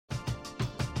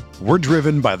We're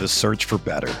driven by the search for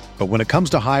better. But when it comes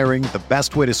to hiring, the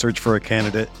best way to search for a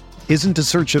candidate isn't to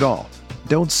search at all.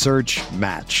 Don't search,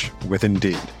 match with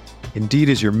Indeed. Indeed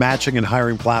is your matching and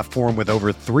hiring platform with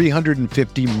over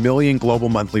 350 million global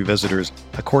monthly visitors,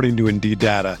 according to Indeed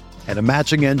data, and a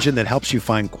matching engine that helps you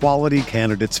find quality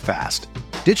candidates fast.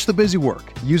 Ditch the busy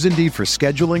work. Use Indeed for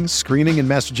scheduling, screening, and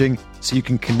messaging so you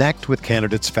can connect with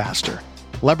candidates faster.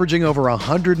 Leveraging over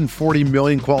 140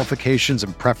 million qualifications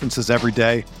and preferences every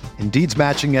day, Indeed's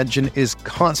matching engine is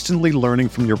constantly learning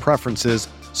from your preferences,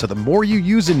 so the more you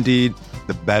use Indeed,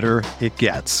 the better it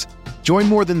gets. Join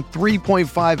more than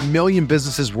 3.5 million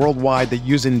businesses worldwide that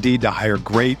use Indeed to hire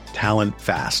great talent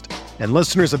fast. And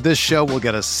listeners of this show will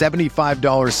get a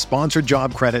 $75 sponsored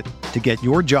job credit to get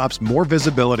your jobs more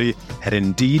visibility at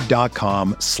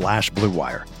Indeed.com/Blue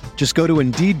Wire. Just go to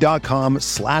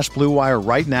Indeed.com/Blue Wire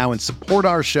right now and support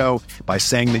our show by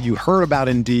saying that you heard about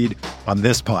Indeed on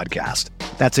this podcast.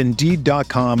 That's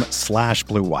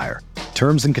Indeed.com/Blue Wire.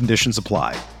 Terms and conditions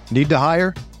apply. Need to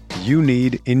hire? You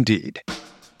need Indeed.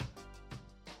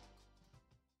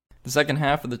 The second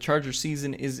half of the Chargers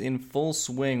season is in full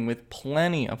swing with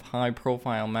plenty of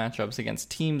high-profile matchups against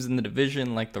teams in the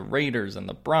division like the Raiders and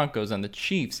the Broncos and the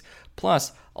Chiefs,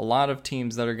 plus a lot of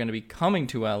teams that are going to be coming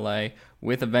to LA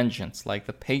with a vengeance like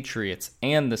the Patriots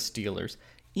and the Steelers.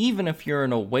 Even if you're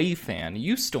an away fan,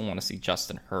 you still want to see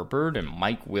Justin Herbert and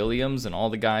Mike Williams and all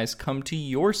the guys come to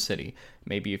your city.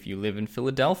 Maybe if you live in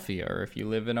Philadelphia or if you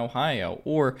live in Ohio,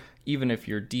 or even if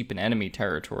you're deep in enemy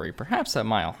territory, perhaps at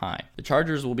Mile High. The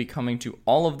Chargers will be coming to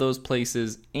all of those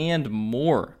places and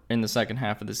more in the second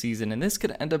half of the season, and this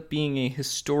could end up being a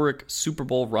historic Super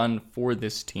Bowl run for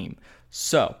this team.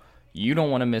 So, you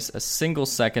don't want to miss a single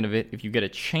second of it if you get a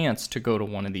chance to go to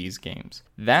one of these games.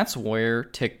 That's where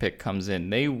TickPick comes in.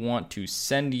 They want to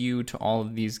send you to all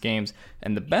of these games,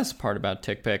 and the best part about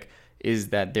TickPick is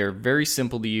that they're very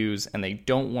simple to use and they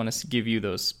don't want to give you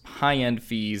those high-end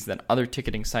fees that other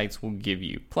ticketing sites will give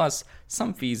you, plus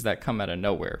some fees that come out of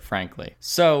nowhere, frankly.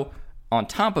 So, on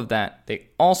top of that, they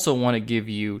also want to give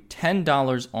you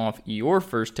 $10 off your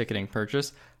first ticketing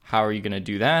purchase. How are you going to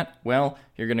do that? Well,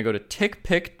 you're going to go to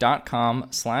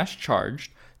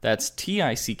tickpick.com/charged. That's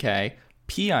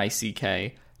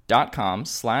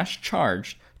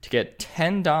tickpick.com/charged to get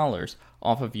 $10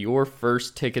 off of your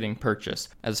first ticketing purchase.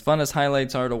 As fun as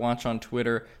highlights are to watch on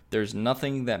Twitter, there's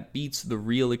nothing that beats the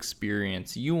real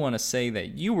experience. You want to say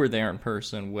that you were there in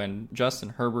person when Justin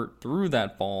Herbert threw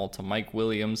that ball to Mike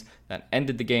Williams that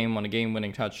ended the game on a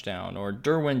game-winning touchdown, or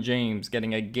Derwin James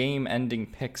getting a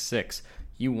game-ending pick six.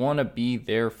 You want to be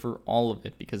there for all of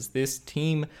it because this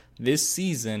team, this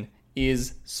season,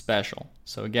 is special.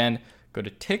 So again, go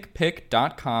to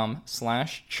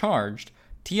tickpick.com/charged,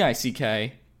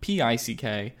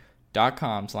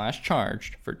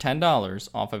 tickpick.com/charged for $10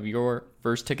 off of your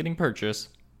first ticketing purchase.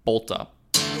 Bolt up.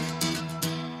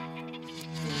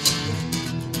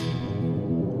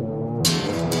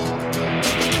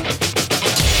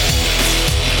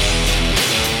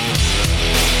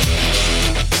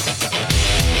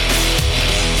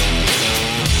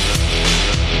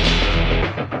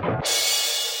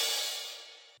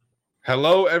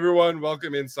 Hello, everyone.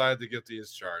 Welcome inside the Guilty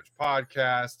as Charged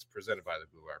podcast, presented by the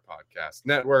Blue Wire Podcast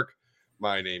Network.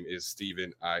 My name is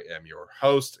Steven. I am your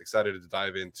host. Excited to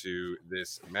dive into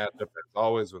this matchup, as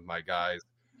always, with my guys,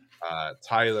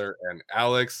 Tyler and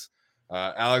Alex.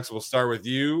 Alex, we'll start with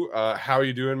you. How are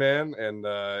you doing, man? And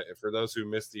for those who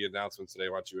missed the announcement today,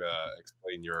 why don't you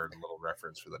explain your little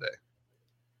reference for the day?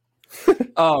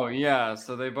 Oh, yeah.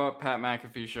 So they bought Pat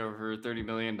McAfee show for $30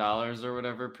 million or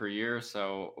whatever per year.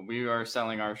 So we are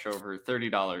selling our show for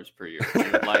 $30 per year.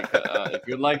 If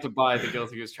you'd like to buy the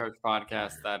Guilty as Charged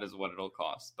podcast, that is what it'll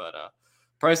cost. But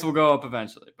price will go up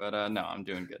eventually. But no, I'm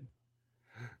doing good.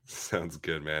 Sounds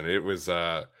good, man. It was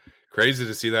crazy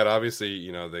to see that. Obviously,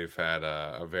 you know, they've had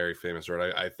a very famous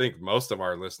road. I think most of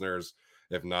our listeners,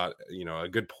 if not, you know, a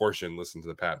good portion, listen to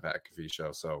the Pat McAfee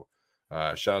show. So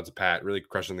shout out to Pat, really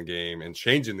crushing the game and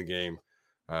changing the game,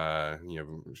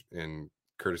 in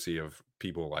courtesy of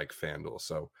people like FanDuel.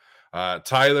 So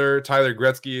Tyler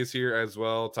Gretzky is here as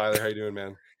well. Tyler, how you doing,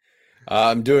 man?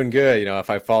 I'm doing good. You know, if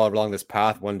I follow along this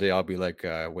path, one day I'll be like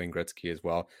Wayne Gretzky as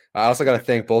well. I also got to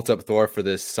thank Bolt Up Thor for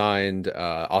this signed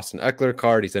Austin Eckler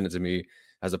card. He sent it to me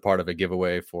as a part of a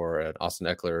giveaway for an Austin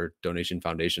Eckler donation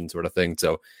foundation sort of thing.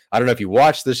 So I don't know if you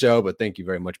watched the show, but thank you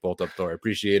very much, Bolt Up Thor. I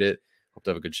appreciate it. Hope to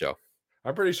have a good show.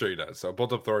 I'm pretty sure he does. So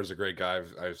Bolt Up Thor is a great guy.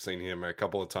 I've seen him a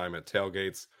couple of times at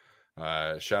tailgates.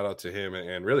 Shout out to him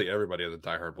and really everybody at the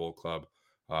Die Hard Bull Club.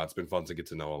 It's been fun to get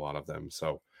to know a lot of them.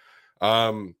 So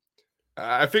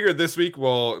I figured this week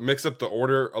we'll mix up the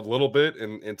order a little bit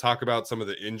and talk about some of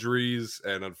the injuries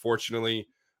and unfortunately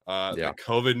the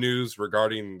COVID news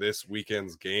regarding this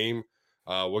weekend's game.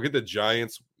 We'll get the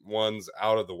Giants ones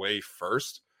out of the way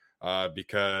first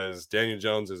because Daniel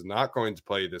Jones is not going to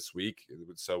play this week.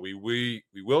 So we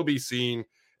will be seeing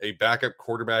a backup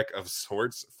quarterback of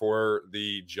sorts for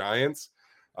the Giants.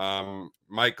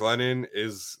 Mike Glennon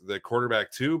is the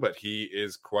quarterback too, but he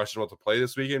is questionable to play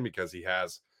this weekend because he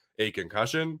has a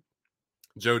concussion.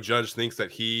 Joe Judge thinks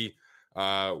that he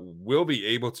will be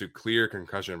able to clear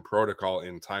concussion protocol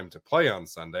in time to play on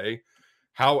Sunday.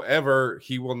 However,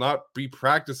 he will not be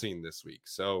practicing this week.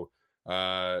 So,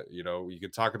 you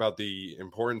can talk about the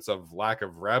importance of lack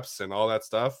of reps and all that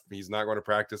stuff. He's not going to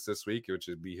practice this week, which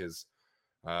would be his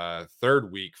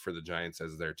third week for the Giants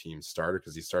as their team starter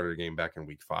because he started a game back in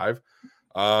week 5.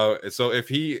 So if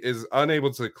he is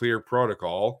unable to clear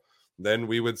protocol, then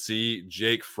we would see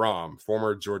Jake Fromm,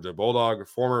 former Georgia Bulldog,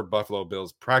 former Buffalo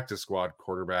Bills practice squad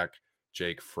quarterback,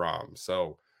 Jake Fromm.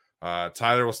 So,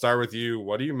 Tyler, we'll start with you.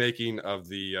 What are you making of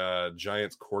the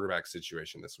Giants quarterback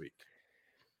situation this week?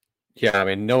 Yeah, I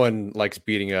mean, no one likes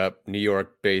beating up New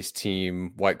York-based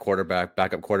team, white quarterback,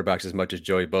 backup quarterbacks as much as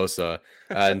Joey Bosa.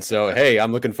 And so, hey,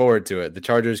 I'm looking forward to it. The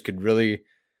Chargers could really,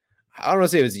 I don't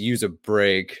want to say it was use a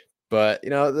break, but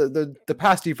the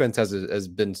pass defense has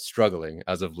been struggling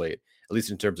as of late, at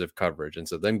least in terms of coverage. And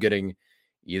so them getting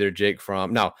either Jake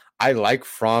Fromm. Now, I like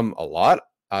Fromm a lot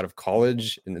out of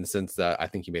college in the sense that I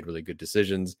think he made really good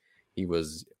decisions. He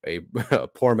was a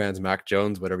poor man's Mac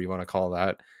Jones, whatever you want to call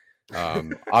that.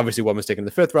 Obviously, one was taken in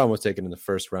the 5th round, was taken in the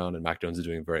 1st round, and Mac Jones is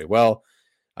doing very well.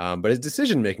 But his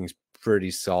decision making is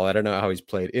pretty solid. I don't know how he's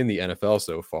played in the NFL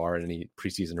so far in any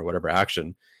preseason or whatever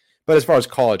action. But as far as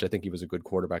college, I think he was a good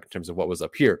quarterback in terms of what was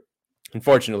up here.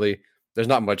 Unfortunately, there's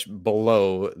not much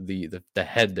below the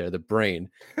head there, the brain.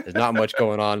 There's not much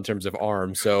going on in terms of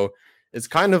arm. So it's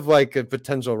kind of like a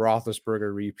potential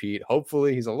Roethlisberger repeat.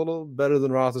 Hopefully, he's a little better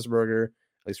than Roethlisberger,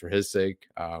 at least for his sake.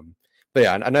 But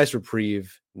yeah, a nice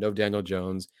reprieve. No Daniel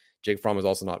Jones. Jake Fromm is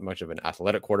also not much of an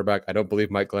athletic quarterback. I don't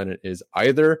believe Mike Glennon is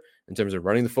either in terms of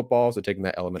running the football. So taking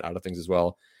that element out of things as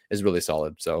well is really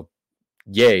solid. So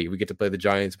yay, we get to play the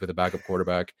Giants with a backup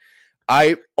quarterback.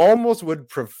 I almost would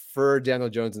prefer Daniel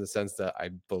Jones in the sense that I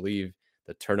believe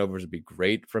the turnovers would be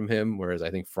great from him, whereas I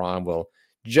think Fromm will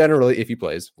generally, if he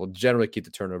plays, will generally keep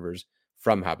the turnovers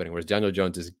from happening, whereas Daniel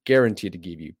Jones is guaranteed to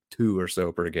give you 2 or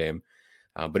so per game.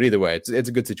 But either way, it's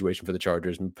a good situation for the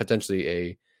Chargers and potentially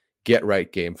a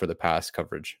get-right game for the pass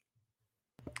coverage.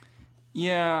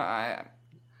 Yeah,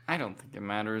 I don't think it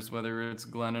matters whether it's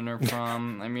Glennon or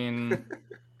Fromm. I mean,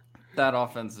 that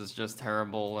offense is just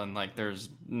terrible, and like there's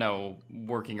no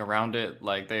working around it.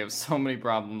 Like they have so many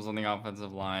problems on the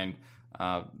offensive line.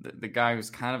 The guy who's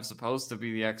kind of supposed to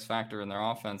be the X factor in their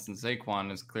offense, and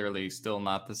Saquon, is clearly still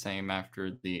not the same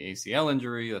after the ACL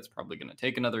injury. That's probably going to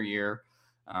take another year.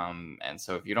 And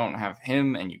so if you don't have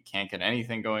him and you can't get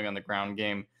anything going on the ground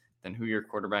game, then who your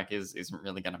quarterback is isn't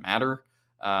really going to matter.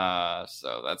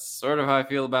 So that's sort of how I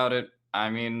feel about it. I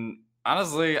mean,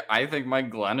 honestly, I think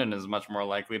Mike Glennon is much more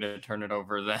likely to turn it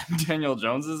over than Daniel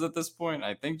Jones is at this point.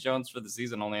 I think Jones for the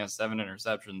season only has 7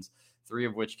 interceptions, 3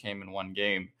 of which came in one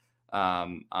game.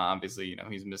 Obviously,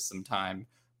 he's missed some time,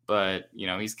 but,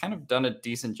 he's kind of done a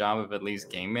decent job of at least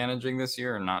game managing this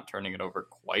year and not turning it over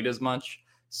quite as much.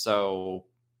 So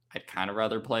I'd kind of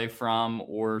rather play Fromm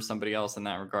or somebody else in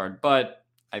that regard. But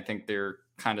I think they're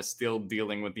kind of still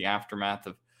dealing with the aftermath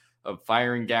of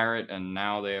firing Garrett. And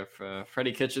now they have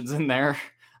Freddie Kitchens in there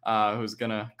who's going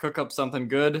to cook up something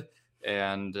good.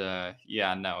 And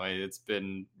it's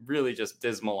been really just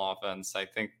dismal offense. I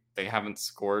think they haven't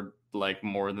scored like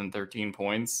more than 13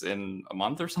 points in a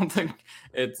month or something.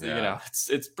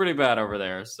 It's pretty bad over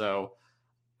there. So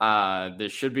there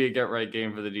should be a get-right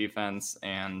game for the defense,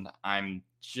 and I'm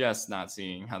just not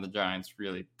seeing how the Giants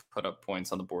really put up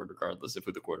points on the board, regardless of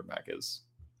who the quarterback is.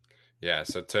 Yeah,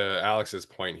 so to Alex's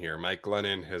point here, Mike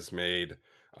Glennon has made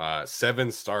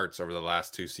 7 starts over the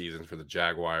last 2 seasons for the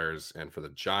Jaguars and for the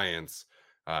Giants.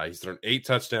 He's thrown 8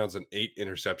 touchdowns and 8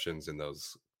 interceptions in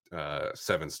those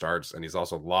 7 starts, and he's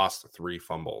also lost 3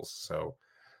 fumbles. So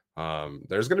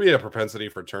there's going to be a propensity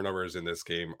for turnovers in this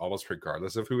game, almost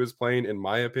regardless of who is playing, in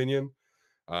my opinion.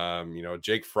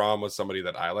 Jake Fromm was somebody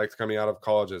that I liked coming out of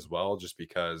college as well, just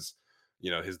because,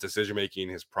 his decision-making,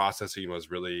 his processing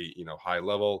was really, high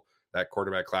level. That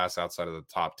quarterback class outside of the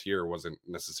top tier wasn't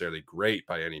necessarily great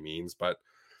by any means, but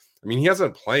I mean, he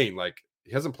hasn't played like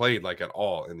at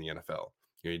all in the NFL.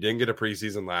 He didn't get a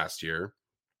preseason last year.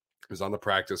 He was on the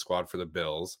practice squad for the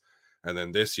Bills. And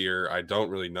then this year, I don't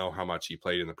really know how much he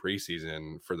played in the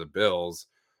preseason for the Bills.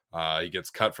 He gets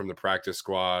cut from the practice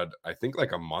squad, I think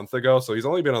like a month ago. So he's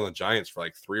only been on the Giants for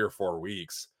like 3 or 4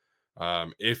 weeks,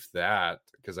 if that,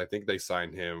 because I think they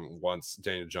signed him once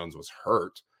Daniel Jones was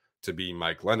hurt to be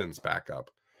Mike Glennon's backup.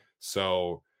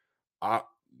 So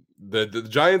the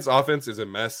Giants offense is a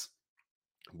mess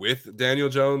with Daniel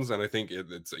Jones, and I think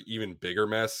it's an even bigger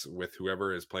mess with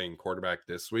whoever is playing quarterback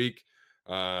this week,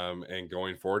 and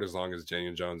going forward as long as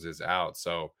Daniel Jones is out.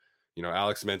 So,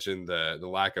 Alex mentioned the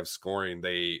lack of scoring.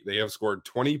 They have scored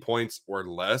 20 points or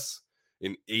less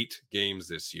in 8 games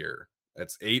this year.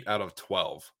 That's 8 out of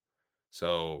 12.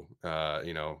 So,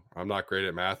 I'm not great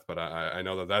at math, but I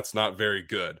know that that's not very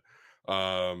good.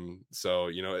 So,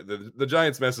 the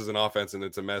Giants mess is an offense, and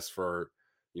it's a mess for,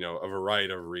 a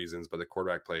variety of reasons, but the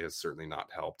quarterback play has certainly not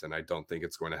helped. And I don't think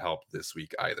it's going to help this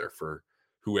week either for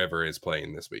whoever is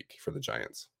playing this week for the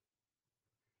Giants.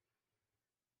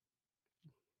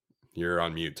 You're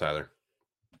on mute, Tyler.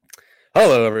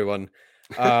 Hello, everyone.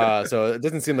 So it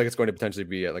doesn't seem like it's going to potentially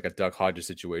be like a Doug Hodges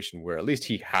situation where at least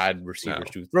he had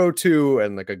receivers to throw to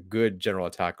and like a good general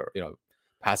attack or,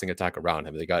 passing attack around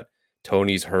him. They got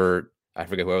Tony's hurt. I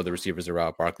forget whoever the receivers are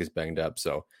out. Barkley's banged up.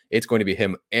 So it's going to be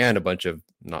him and a bunch of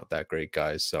not that great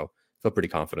guys. So I feel pretty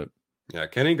confident. Yeah,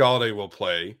 Kenny Golladay will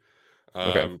play.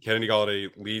 Okay. Kenny Golladay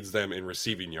leads them in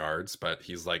receiving yards, but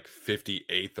he's like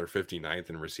 58th or 59th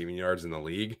in receiving yards in the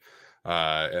league.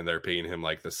 And they're paying him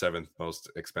like the 7th most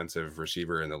expensive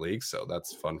receiver in the league. So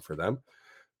that's fun for them.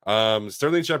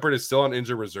 Sterling Shepard is still on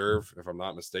injured reserve, if I'm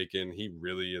not mistaken. He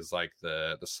really is like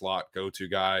the slot go-to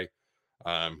guy.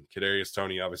 Kadarius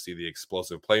Toney, obviously the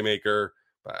explosive playmaker,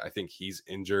 but I think he's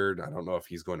injured. I don't know if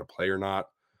he's going to play or not.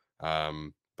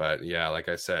 But yeah, like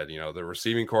I said, the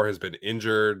receiving core has been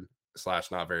injured /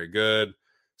 not very good.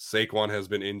 Saquon has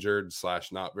been injured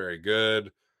 / not very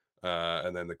good.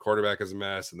 And then the quarterback is a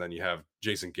mess. And then you have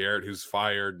Jason Garrett, who's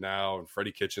fired now, and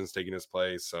Freddie Kitchens taking his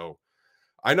place. So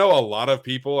I know a lot of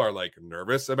people are like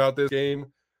nervous about this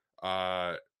game.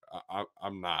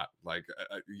 I'm not. Like,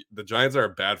 the Giants are a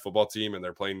bad football team, and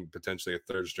they're playing potentially a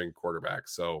 3rd string quarterback.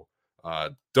 So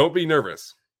don't be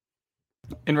nervous.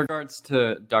 In regards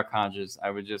to Duck Hodges, I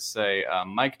would just say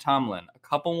Mike Tomlin, a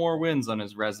couple more wins on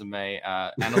his resume,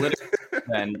 analytics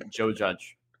than Joe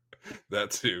Judge.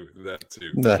 That too.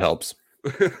 That helps.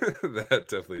 That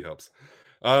definitely helps.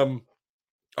 All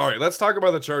right, let's talk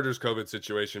about the Chargers COVID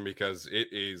situation because it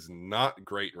is not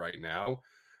great right now.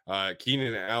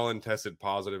 Keenan Allen tested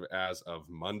positive as of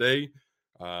Monday.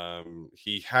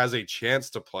 He has a chance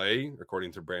to play,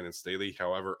 according to Brandon Staley.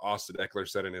 However, Austin Eckler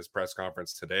said in his press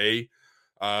conference today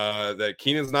that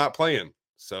Keenan's not playing.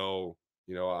 So,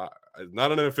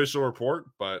 not an official report,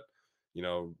 but,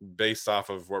 based off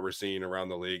of what we're seeing around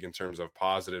the league in terms of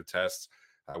positive tests,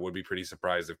 I would be pretty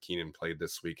surprised if Keenan played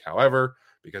this week. However,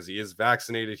 because he is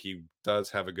vaccinated, he does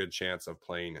have a good chance of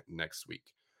playing next week.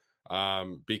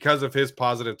 Because of his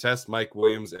positive test, Mike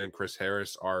Williams and Chris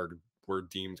Harris were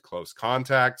deemed close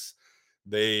contacts.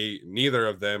 Neither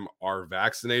of them are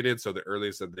vaccinated, so the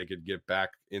earliest that they could get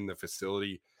back in the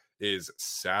facility is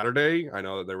Saturday. I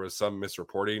know that there was some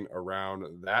misreporting around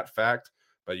that fact,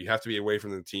 but you have to be away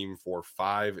from the team for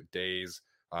 5 days,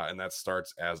 and that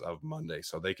starts as of Monday.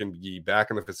 So they can be back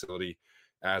in the facility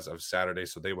as of Saturday.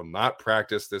 So they will not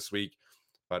practice this week,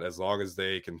 but as long as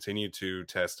they continue to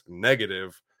test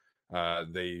negative,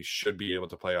 they should be able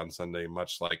to play on Sunday,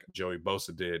 much like Joey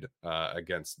Bosa did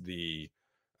against the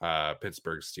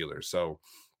Pittsburgh Steelers. So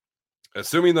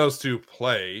assuming those two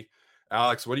play,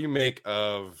 Alex, what do you make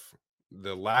of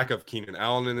the lack of Keenan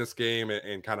Allen in this game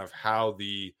and kind of how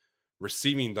the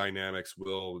receiving dynamics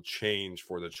will change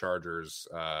for the Chargers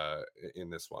in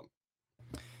this one?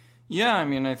 Yeah, I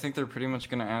mean, I think they're pretty much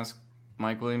going to ask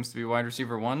Mike Williams to be wide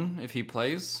receiver 1 if he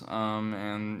plays.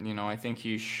 And, I think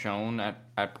he's shown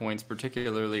at points,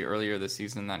 particularly earlier this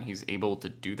season, that he's able to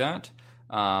do that.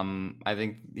 I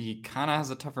think he kind of has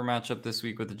a tougher matchup this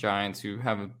week with the Giants, who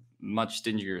have a much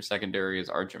stingier secondary, as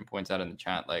Arjun points out in the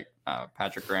chat. Like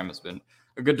Patrick Graham has been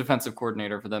a good defensive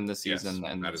coordinator for them this season,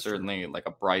 and certainly like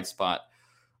a bright spot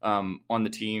on the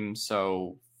team.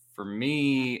 So for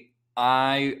me,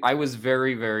 I was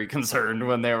very, very concerned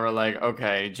when they were like,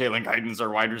 okay, Jalen Guyton's our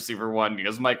wide receiver 1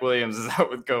 because Mike Williams is out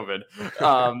with COVID.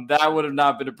 That would have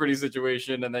not been a pretty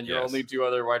situation. And then your only 2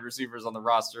 other wide receivers on the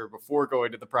roster before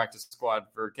going to the practice squad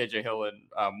for KJ Hill and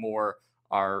Moore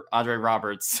are Andre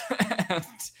Roberts and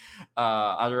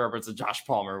Josh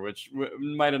Palmer, which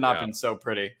might have not been so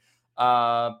pretty.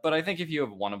 But I think if you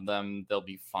have one of them, they'll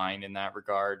be fine in that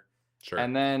regard. Sure.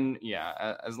 And then,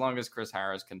 as long as Chris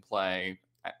Harris can play,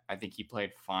 I think he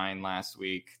played fine last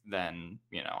week. Then,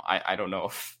 I don't know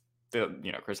if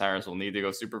Chris Harris will need to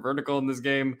go super vertical in this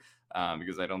game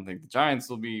because I don't think the Giants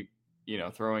will be,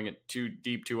 throwing it too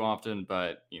deep too often.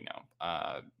 But,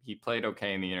 he played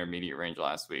okay in the intermediate range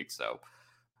last week. So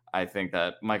I think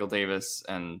that Michael Davis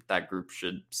and that group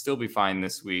should still be fine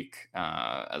this week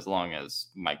as long as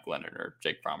Mike Glennon or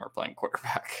Jake Fromm are playing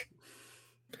quarterback.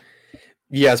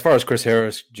 Yeah, as far as Chris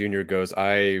Harris Jr. goes,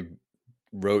 I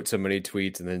wrote so many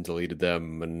tweets and then deleted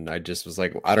them. And I just was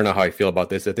like, I don't know how I feel about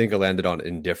this. I think I landed on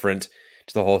indifferent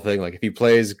to the whole thing. Like, if he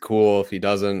plays, cool. If he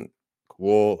doesn't,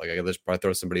 cool. Like, I could just probably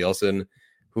throw somebody else in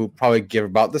who probably give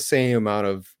about the same amount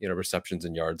of, receptions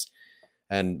and yards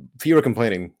and fewer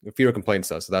complaints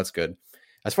though. So that's good.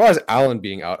 As far as Allen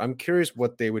being out, I'm curious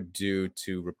what they would do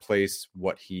to replace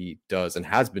what he does and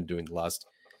has been doing the last,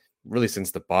 really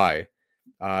since the bye.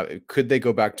 Could they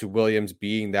go back to Williams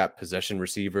being that possession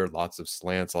receiver, lots of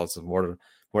slants, lots of more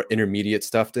intermediate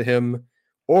stuff to him?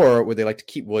 Or would they like to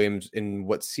keep Williams in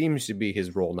what seems to be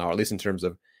his role now, at least in terms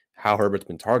of how Herbert's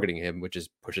been targeting him, which is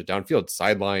push it downfield,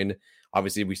 sideline.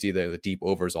 Obviously, we see the deep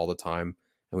overs all the time,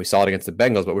 and we saw it against the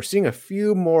Bengals, but we're seeing a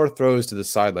few more throws to the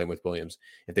sideline with Williams.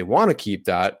 If they want to keep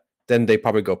that, then they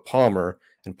probably go Palmer,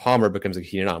 and Palmer becomes a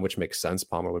Keenan Allen, which makes sense.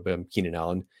 Palmer would become Keenan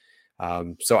Allen.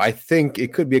 So I think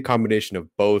it could be a combination of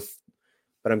both,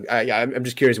 but I'm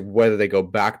just curious whether they go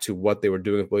back to what they were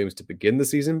doing with Williams to begin the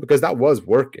season, because that was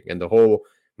working, and the whole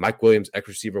Mike Williams X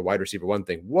receiver, wide receiver one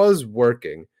thing was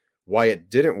working. Why it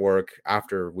didn't work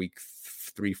after week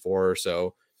 3, 4 or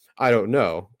so, I don't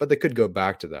know, but they could go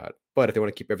back to that. But if they want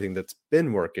to keep everything that's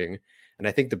been working, and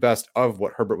I think the best of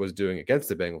what Herbert was doing against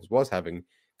the Bengals was having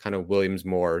kind of Williams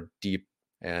more deep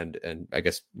and I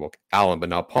guess, Allen, but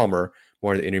now Palmer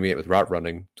more in the intermediate with route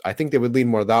running. I think they would lean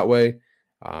more that way,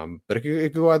 but it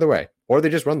could go either way, or they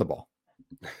just run the ball.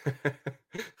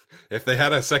 If they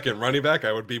had a second running back,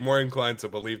 I would be more inclined to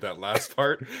believe that last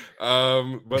part,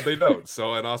 but they don't.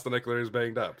 So, and Austin Eckler is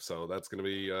banged up, so that's going to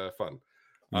be fun.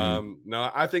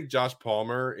 No, I think Josh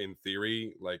Palmer, in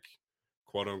theory, like,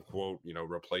 quote unquote,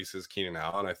 replaces Keenan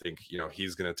Allen. I think,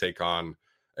 he's going to take on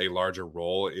a larger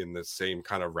role in the same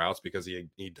kind of routes because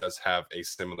he does have a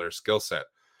similar skill set.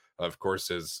 Of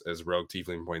course, as Rogue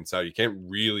Tiefling points out, you can't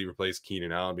really replace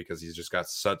Keenan Allen because he's just got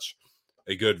such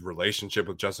a good relationship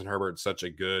with Justin Herbert, such a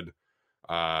good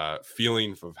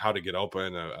feeling of how to get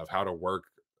open, of how to work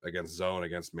against zone,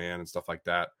 against man, and stuff like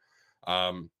that.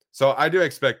 So I do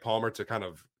expect Palmer to kind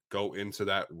of go into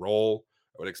that role.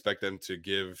 I would expect them to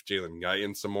give Jalen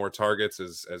Guyton some more targets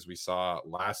as we saw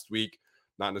last week.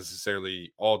 Not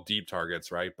necessarily all deep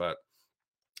targets, right? But,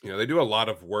 they do a lot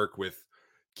of work with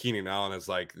Keenan Allen as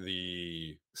like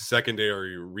the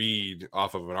secondary read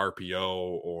off of an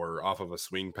RPO or off of a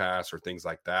swing pass or things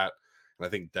like that. And I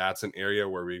think that's an area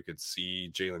where we could see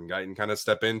Jalen Guyton kind of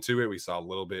step into it. We saw a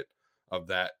little bit of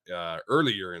that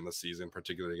earlier in the season,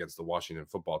 particularly against the Washington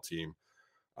football team.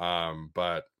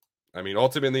 But I mean,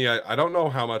 ultimately, I don't know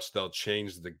how much they'll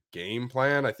change the game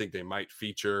plan. I think they might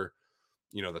feature,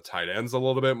 the tight ends a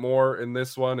little bit more in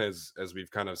this one, as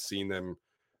we've kind of seen them,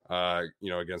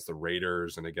 against the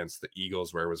Raiders and against the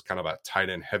Eagles, where it was kind of a tight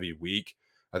end heavy week.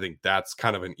 I think that's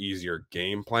kind of an easier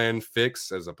game plan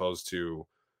fix as opposed to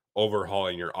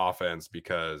overhauling your offense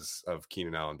because of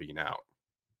Keenan Allen being out.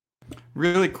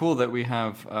 Really cool that we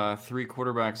have 3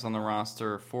 quarterbacks on the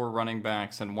roster, 4 running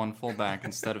backs, and 1 fullback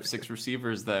instead of 6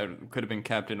 receivers that could have been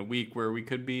kept in a week where we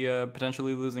could be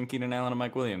potentially losing Keenan Allen and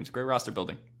Mike Williams. Great roster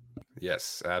building.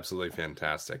 Yes, absolutely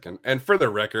fantastic. And for the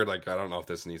record, like, I don't know if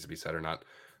this needs to be said or not,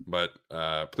 but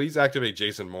please activate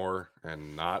Jason Moore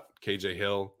and not KJ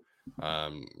Hill.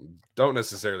 Don't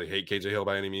necessarily hate KJ Hill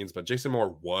by any means, but Jason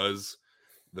Moore was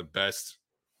the best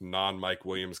non-Mike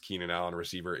Williams, Keenan Allen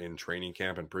receiver in training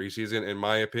camp and preseason, in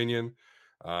my opinion.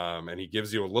 And he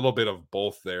gives you a little bit of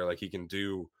both there. Like, he can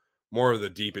do more of the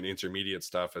deep and intermediate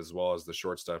stuff as well as the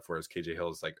short stuff, whereas KJ Hill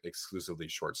is like exclusively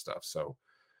short stuff. So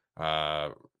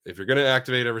if you're going to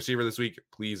activate a receiver this week,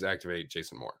 please activate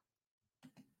Jason Moore.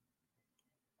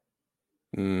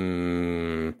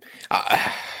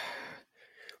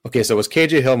 Okay, so was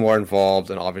KJ Hill more involved,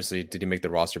 and obviously did he make the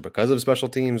roster because of special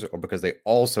teams or because they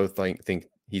also think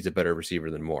he's a better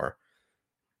receiver than Moore?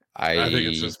 I think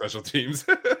it's the special teams.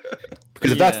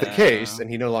 Because if that's the case and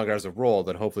he no longer has a role,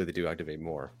 then hopefully they do activate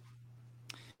Moore.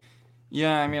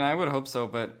 Yeah, I mean, I would hope so,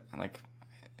 but like,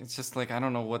 it's just like, I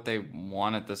don't know what they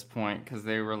want at this point, because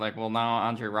they were like, well, now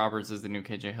Andre Roberts is the new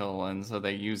KJ Hill, and so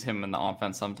they use him in the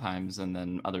offense sometimes, and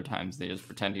then other times they just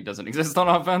pretend he doesn't exist on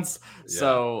offense. Yeah.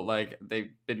 So like, they've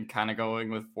been kind of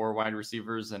going with 4 wide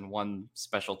receivers and 1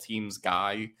 special teams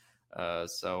guy.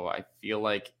 So I feel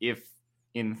like if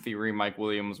in theory Mike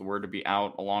Williams were to be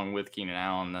out along with Keenan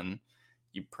Allen, then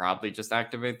you probably just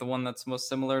activate the one that's most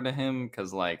similar to him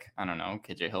because, like, I don't know,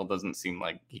 KJ Hill doesn't seem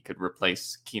like he could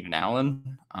replace Keenan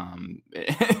Allen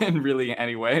in really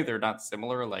any way. They're not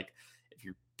similar. Like, if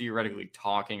you're theoretically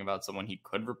talking about someone he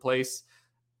could replace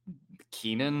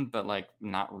Keenan, but like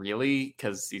not really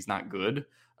because he's not good.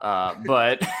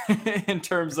 But in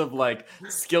terms of like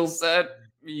skill set,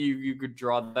 you could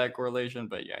draw that correlation.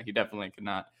 But yeah, he definitely could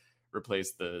not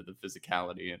replace the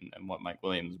physicality and what Mike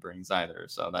Williams brings either.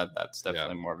 So that's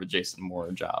definitely more of a Jason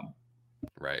Moore job.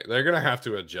 Right. They're going to have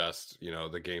to adjust,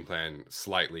 the game plan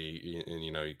slightly,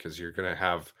 and, because you're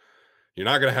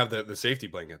not going to have the safety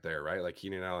blanket there, right? Like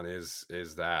Keenan Allen is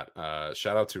that.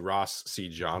 Shout out to Ross C.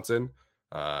 Johnson,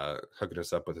 hooking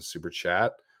us up with a super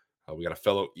chat. We got a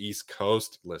fellow East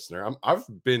Coast listener. I've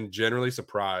been generally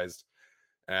surprised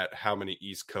at how many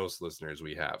East Coast listeners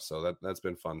we have. So that's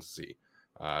been fun to see.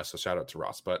 So shout out to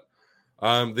Ross. But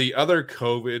the other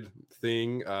COVID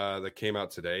thing that came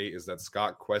out today is that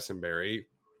Scott Quessenberry,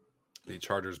 the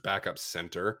Chargers backup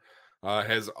center,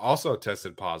 has also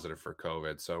tested positive for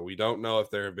COVID. So we don't know if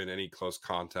there have been any close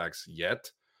contacts yet.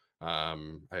 I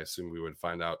assume we would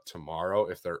find out tomorrow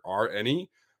if there are any.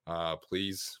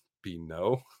 Please be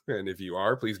no. And if you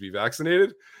are, please be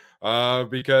vaccinated.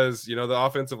 Because, the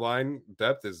offensive line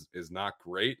depth is not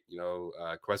great.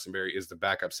 Quessenberry is the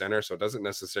backup center, so it doesn't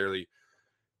necessarily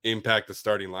impact the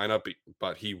starting lineup,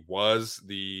 but he was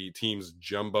the team's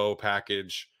jumbo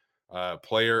package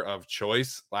player of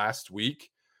choice last week.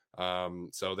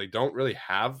 So they don't really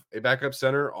have a backup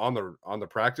center on the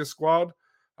practice squad.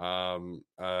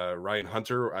 Ryan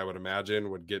Hunter, I would imagine,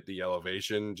 would get the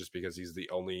elevation just because he's the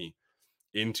only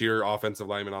interior offensive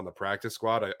lineman on the practice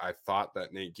squad. I thought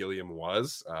that Nate Gilliam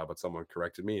was, but someone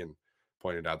corrected me and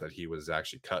pointed out that he was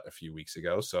actually cut a few weeks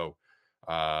ago. So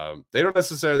they don't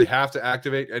necessarily have to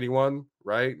activate anyone,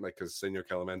 right? Like, because Senor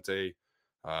Clemente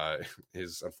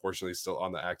is unfortunately still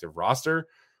on the active roster,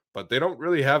 but they don't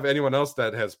really have anyone else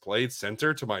that has played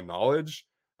center to my knowledge.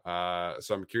 So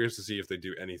I'm curious to see if they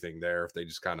do anything there, if they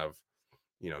just kind of,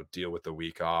 deal with the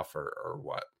week off or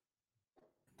what.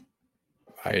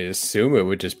 I assume it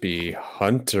would just be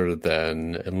Hunter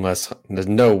then, unless there's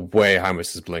no way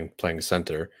Hymas is playing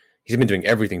center. He's been doing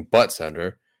everything but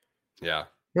center. Yeah.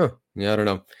 Huh. Yeah, I don't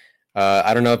know.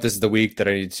 I don't know if this is the week that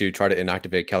I need to try to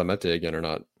inactivate Clemente again or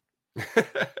not.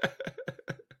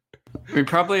 We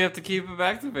probably have to keep him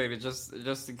activated just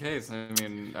in case. I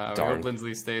mean, we hope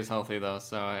Lindsley stays healthy though.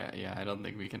 So I don't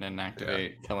think we can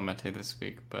inactivate Clemente this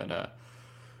week, but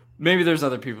maybe there's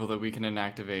other people that we can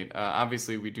inactivate.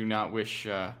 Obviously, we do not wish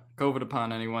COVID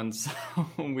upon anyone, so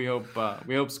we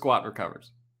hope Squat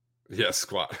recovers. Yes,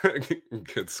 Squat.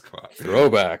 Good Squat.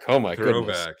 Throwback. Oh my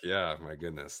goodness. Throwback. Yeah, my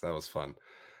goodness, that was fun.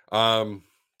 All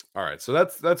right, so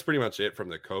that's pretty much it from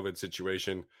the COVID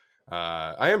situation.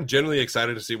 I am generally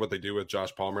excited to see what they do with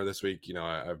Josh Palmer this week.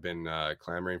 I've been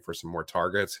clamoring for some more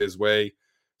targets his way,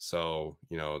 so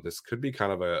this could be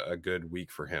kind of a good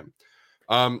week for him.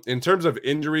 In terms of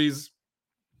injuries,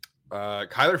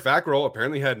 Kyler Fackrell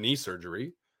apparently had knee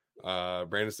surgery.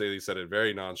 Brandon Staley said it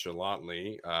very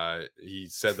nonchalantly. He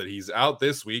said that he's out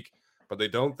this week, but they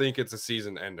don't think it's a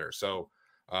season ender. So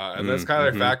unless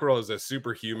Kyler Fackrell is a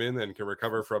superhuman and can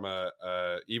recover from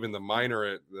even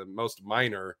the most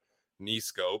minor knee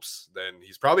scopes, then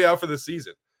he's probably out for the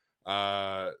season.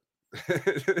 I'm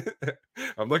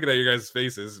looking at you guys'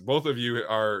 faces. Both of you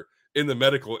are in the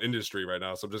medical industry right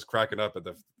now, so I'm just cracking up at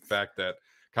the fact that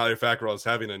Kyler Fackrell is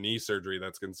having a knee surgery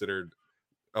that's considered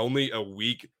only a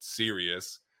week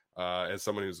serious, as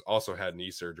someone who's also had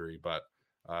knee surgery. But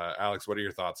Alex, what are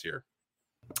your thoughts here?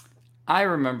 I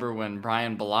remember when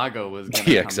Brian Balago was going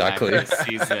to come back this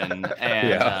season,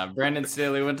 and Brandon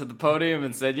Staley went to the podium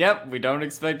and said, "Yep, we don't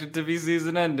expect it to be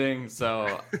season-ending."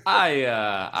 So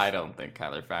I don't think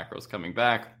Kyler Fackrell's coming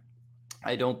back.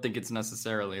 I don't think it's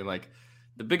necessarily like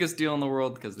the biggest deal in the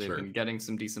world because they've been getting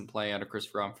some decent play out of Chris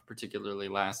Fromm, particularly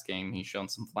last game. He's shown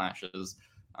some flashes,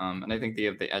 and I think they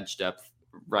have the edge depth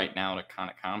right now to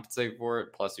kind of compensate for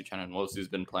it. Plus, Uchenna Nwosu's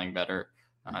been playing better.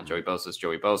 Joey Bosa's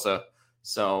Joey Bosa.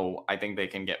 So I think they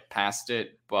can get past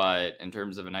it. But in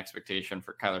terms of an expectation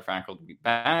for Kyler Fackrell to be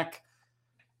back,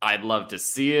 I'd love to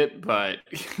see it. But,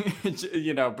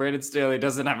 Brandon Staley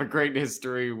doesn't have a great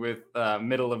history with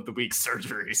middle of the week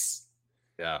surgeries.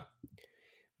 Yeah.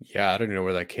 Yeah, I don't know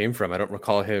where that came from. I don't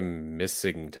recall him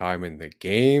missing time in the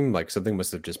game. Like something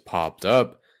must have just popped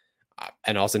up.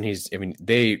 And all of a sudden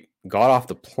they got off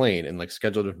the plane and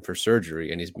scheduled him for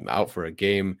surgery and he's out for a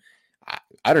game.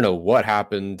 I don't know what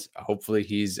happened. Hopefully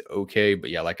he's okay. But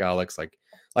yeah, like Alex, like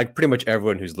pretty much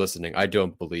everyone who's listening, I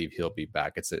don't believe he'll be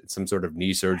back. It's some sort of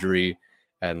knee surgery.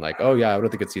 and like, oh yeah, I don't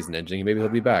think it's season ending. Maybe he'll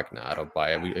be back. Nah, I don't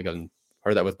buy it. We again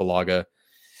heard that with Balaga.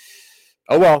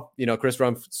 Oh well, Chris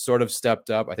Rumpf sort of stepped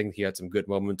up. I think he had some good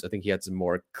moments. I think he had some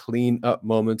more clean up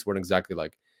moments. Weren't exactly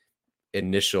like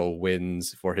initial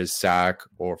wins for his sack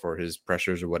or for his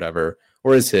pressures or whatever,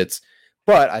 or his hits.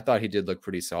 But I thought he did look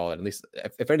pretty solid. At least,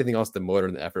 if anything else, the motor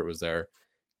and the effort was there.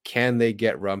 Can they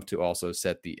get Rumpf to also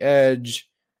set the edge?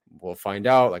 We'll find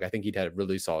out. Like, I think he'd had a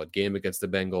really solid game against the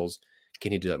Bengals.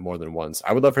 Can he do that more than once?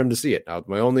 I would love for him to see it. Now,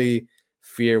 my only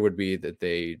fear would be that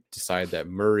they decide that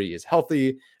Murray is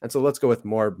healthy, and so let's go with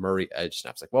more Murray edge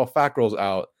snaps. Like, well, Fackrell's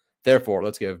out, therefore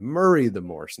let's give Murray the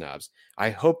more snaps.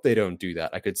 I hope they don't do that.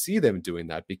 I could see them doing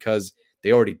that because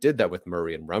they already did that with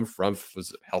Murray and Rumpf. Rumpf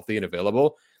was healthy and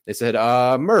available. They said,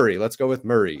 Murray, let's go with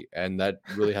Murray, and that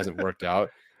really hasn't worked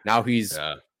out. Now he's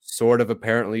sort of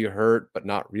apparently hurt, but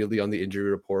not really on the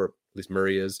injury report. At least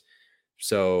Murray is.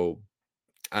 So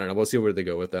I don't know. We'll see where they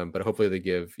go with them, but hopefully they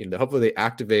give, hopefully they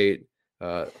activate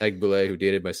Egbule, who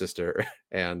dated my sister,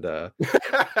 and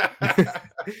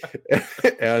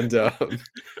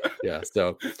yeah,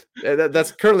 so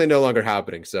that's currently no longer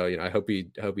happening. So I hope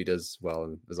he does well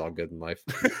and is all good in life.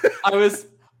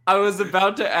 I was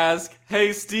about to ask,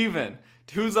 hey Steven,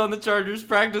 who's on the Chargers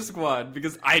practice squad?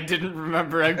 Because I didn't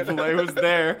remember Egbule was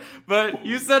there, but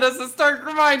you sent us a stark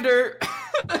reminder.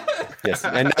 Yes,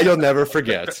 and now you'll never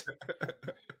forget.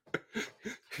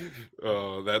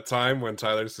 Oh, that time when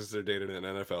Tyler's sister dated an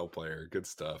NFL player. Good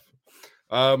stuff.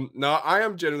 Now I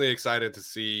am genuinely excited to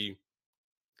see,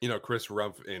 Chris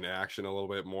Rumpf in action a little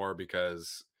bit more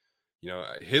because,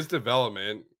 his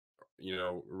development,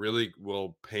 really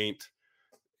will paint,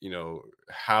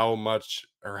 how much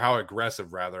or how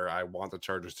aggressive rather I want the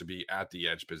Chargers to be at the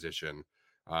edge position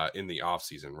in the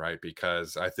offseason, right?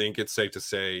 Because I think it's safe to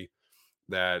say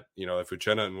that, if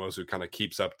Uchenna Nwosu kind of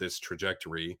keeps up this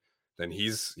trajectory, then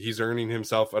he's earning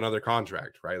himself another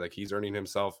contract, right? Like he's earning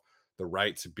himself the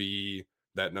right to be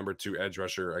that number 2 edge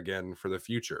rusher again for the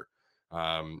future.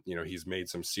 He's made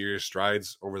some serious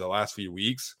strides over the last few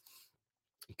weeks.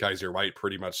 Kaiser White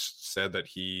pretty much said that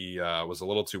he was a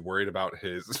little too worried about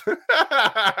his.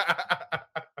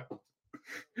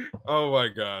 Oh my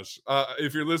gosh.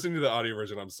 If you're listening to the audio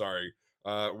version, I'm sorry.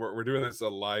 We're doing this a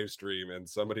live stream, and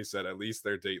somebody said at least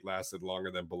their date lasted longer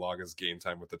than Balaga's game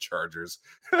time with the Chargers.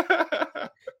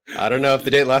 I don't know if the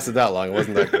date lasted that long. It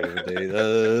wasn't that good of a date.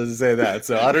 Doesn't say that,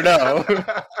 so I don't know.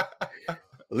 At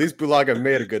least Bulaga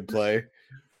made a good play.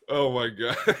 Oh my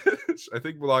gosh. I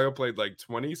think Bulaga played like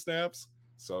 20 snaps,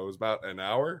 so it was about an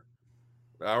hour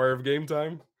of game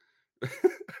time. I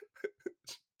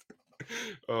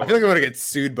feel like I'm going to get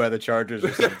sued by the Chargers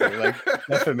or something, like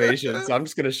defamation, so I'm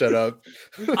just going to shut up.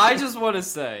 I just want to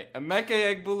say,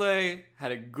 Emeka Egbule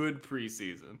had a good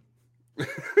preseason.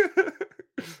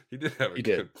 He did have a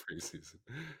good preseason.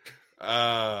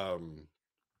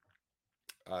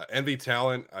 Envy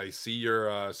Talent, I see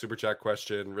your super chat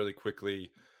question really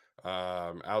quickly.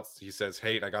 He says,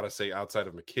 hey, I got to say, outside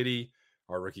of McKitty,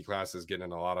 our rookie class is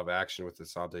getting a lot of action with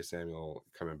Asante Samuel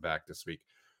coming back this week.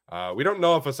 We don't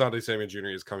know if Asante Samuel Jr.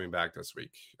 is coming back this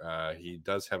week. He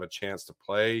does have a chance to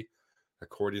play,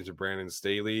 according to Brandon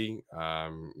Staley.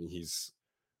 He's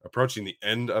approaching the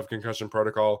end of concussion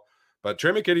protocol. But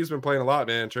Trey McKitty's been playing a lot,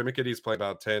 man. Trey McKitty's playing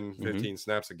about 10, 15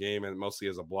 snaps a game, and mostly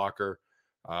as a blocker,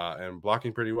 and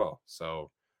blocking pretty well. So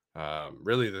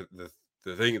really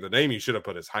the name you should have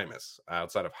put is Hymas.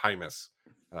 Outside of Hymas,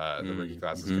 the rookie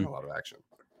class is getting a lot of action.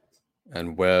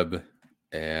 And Webb.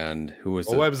 And who was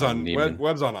Webb's on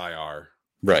IR,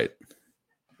 right?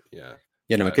 Yeah.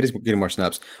 No, McKitty's getting more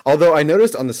snaps. Although I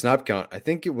noticed on the snap count, I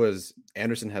think it was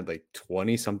Anderson had like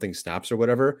 20 something snaps or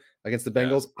whatever against the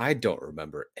Bengals. Yeah. I don't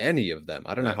remember any of them.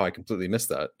 I don't know how I completely missed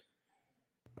that.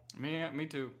 Me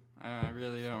too. I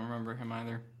really don't remember him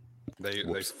either. They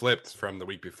flipped from the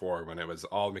week before when it was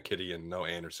all McKitty and no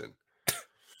Anderson.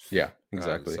 Yeah,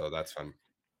 exactly. So that's fun.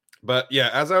 But yeah,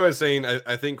 as I was saying,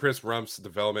 I think Chris Rumpf's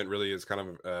development really is kind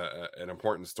of an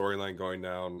important storyline going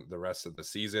down the rest of the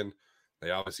season.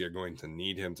 They obviously are going to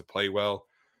need him to play well.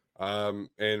 And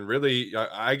really,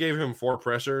 I gave him 4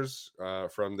 pressures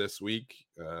from this week.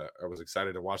 I was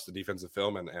excited to watch the defensive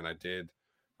film, and I did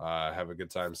have a good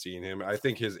time seeing him. I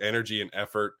think his energy and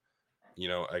effort,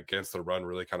 against the run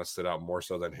really kind of stood out more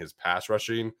so than his pass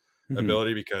rushing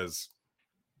ability, because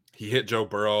he hit Joe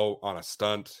Burrow on a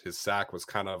stunt. His sack was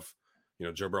kind of,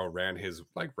 Joe Burrow ran his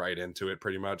right into it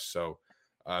pretty much. So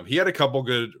he had a couple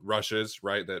good rushes,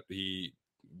 right, that he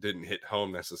didn't hit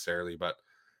home necessarily. But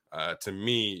to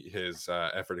me, his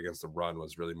effort against the run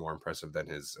was really more impressive than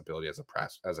his ability as a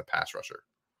pass rusher.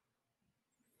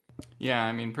 Yeah,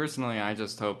 I mean, personally, I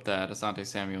just hope that Asante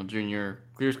Samuel Jr.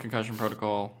 clears concussion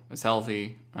protocol, is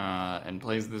healthy, and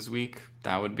plays this week.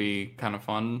 That would be kind of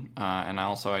fun. And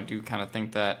I do kind of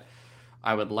think that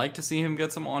I would like to see him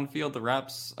get some on-field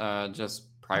reps just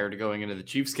prior to going into the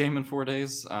Chiefs game in 4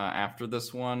 days after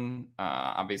this one.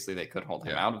 Obviously, they could hold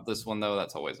him out of this one, though.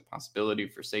 That's always a possibility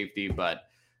for safety. But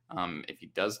if he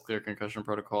does clear concussion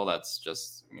protocol, that's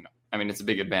just, I mean, it's a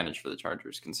big advantage for the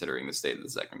Chargers considering the state of the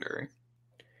secondary.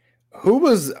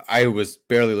 I was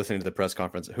barely listening to the press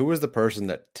conference. Who was the person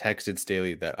that texted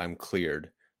Staley that I'm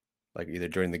cleared, like either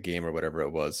during the game or whatever it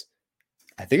was?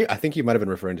 I think he might have been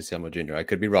referring to Samuel Jr. I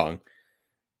could be wrong.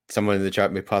 Someone in the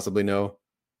chat may possibly know.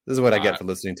 This is what I get for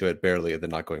listening to it barely and then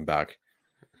not going back.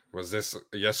 Was this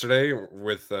yesterday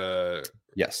with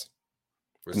yes.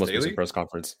 With the most recent press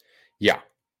conference? Yeah.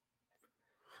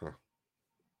 Huh.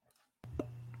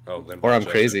 Oh, or I'm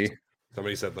crazy.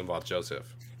 Somebody said Linval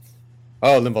Joseph.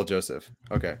 Oh, Linval Joseph.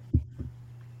 Okay.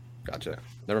 Gotcha.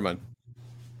 Never mind.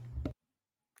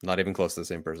 Not even close to the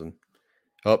same person.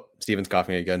 Oh, Steven's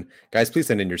coughing again. Guys, please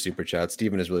send in your super chat.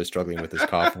 Steven is really struggling with his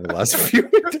cough in the last few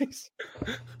days.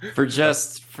 For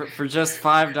just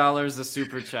 $5 a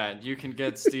super chat, you can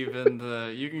get Steven the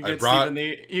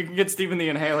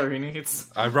inhaler he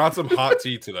needs. I brought some hot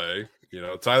tea today.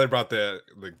 Tyler brought the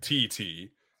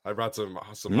tea. I brought some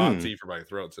hot tea for my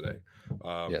throat today.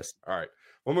 Yes. All right.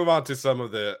 We'll move on to some of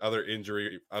the other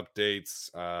injury updates.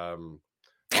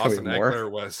 Austin Eckler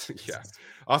was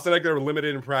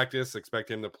limited in practice.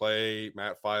 Expect him to play.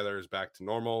 Matt Filer is back to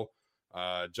normal.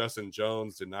 Justin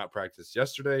Jones did not practice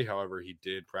yesterday. However, he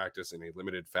did practice in a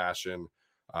limited fashion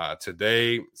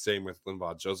today. Same with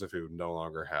Linval Joseph, who no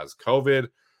longer has COVID.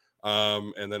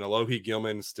 And then Alohi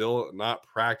Gilman still not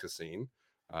practicing.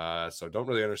 So don't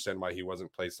really understand why he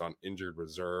wasn't placed on injured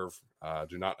reserve.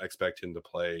 Do not expect him to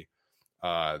play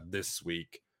this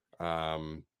week.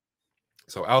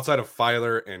 So outside of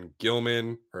Filer and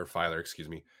Gilman,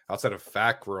 outside of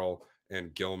Fackrell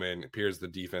and Gilman, it appears the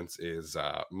defense is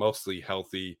mostly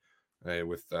healthy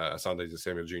with Asante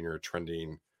Samuel Jr.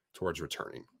 trending towards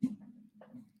returning.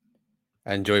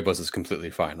 And Joey Bosa is completely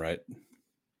fine, right?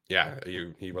 Yeah,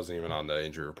 he wasn't even on the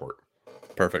injury report.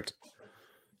 Perfect.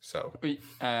 So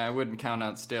I wouldn't count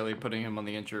out Staley putting him on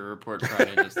the injury report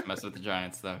Friday just to mess with the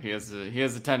Giants, though. He has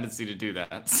a tendency to do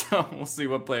that. So we'll see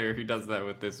what player he does that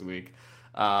with this week.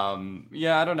 I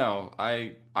don't know.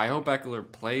 I hope Eckler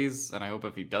plays, and I hope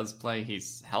if he does play,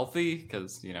 he's healthy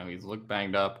because he's looked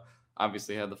banged up.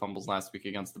 Obviously had the fumbles last week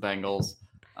against the Bengals.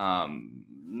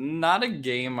 Not a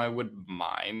game I would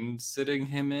mind sitting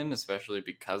him in, especially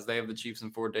because they have the Chiefs in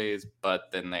 4 days,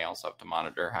 but then they also have to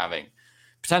monitor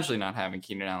potentially not having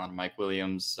Keenan Allen and Mike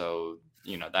Williams. So,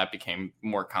 that became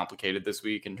more complicated this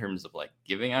week in terms of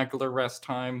giving Eckler rest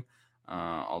time.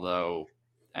 Although,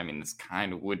 I mean, this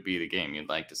kind of would be the game you'd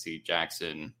like to see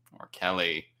Jackson or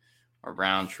Kelly or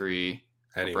Roundtree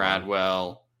or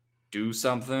Bradwell do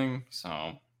something.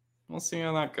 So we'll see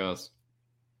how that goes.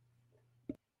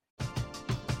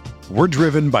 We're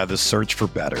driven by the search for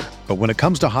better. But when it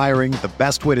comes to hiring, the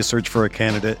best way to search for a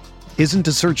candidate isn't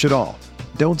to search at all.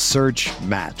 Don't search,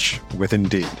 match with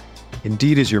Indeed.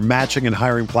 Indeed is your matching and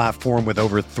hiring platform with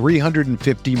over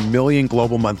 350 million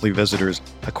global monthly visitors,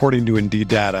 according to Indeed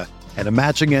data, and a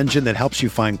matching engine that helps you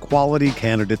find quality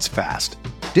candidates fast.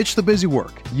 Ditch the busy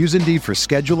work. Use Indeed for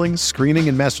scheduling, screening,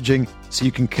 and messaging so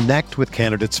you can connect with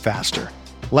candidates faster.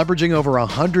 Leveraging over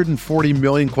 140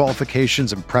 million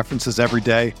qualifications and preferences every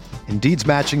day, Indeed's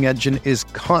matching engine is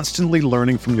constantly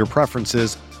learning from your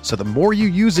preferences, so the more you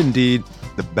use Indeed,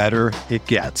 the better it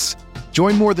gets.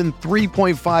 Join more than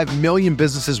 3.5 million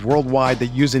businesses worldwide that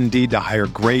use Indeed to hire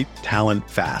great talent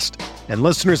fast. And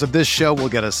listeners of this show will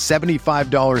get a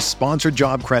 $75 sponsored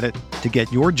job credit to get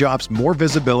your jobs more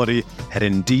visibility at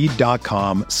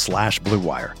Indeed.com/Blue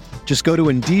Wire. Just go to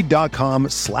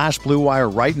Indeed.com/Blue Wire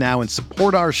right now and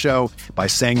support our show by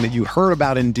saying that you heard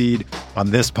about Indeed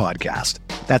on this podcast.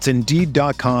 That's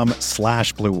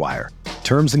Indeed.com/Blue Wire.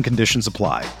 Terms and conditions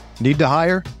apply. Need to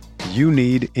hire? You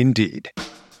need Indeed.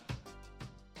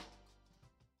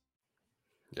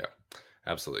 Yeah,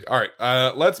 absolutely. All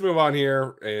right, let's move on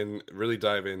here and really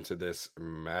dive into this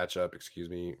matchup. Excuse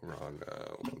me, wrong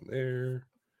one there.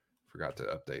 Forgot to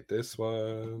update this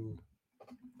one.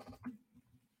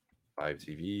 Live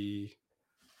TV.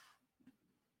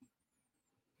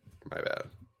 My bad.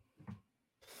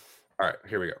 All right,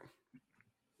 here we go.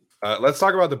 Let's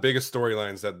talk about the biggest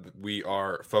storylines that we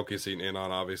are focusing in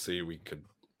on. Obviously, we could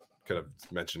have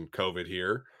mentioned COVID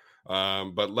here,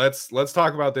 but let's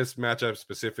talk about this matchup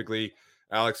specifically.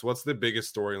 Alex, what's the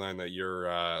biggest storyline that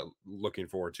you're looking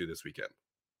forward to this weekend?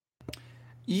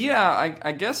 Yeah,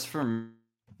 I guess for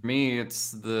me,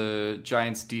 it's the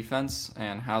Giants' defense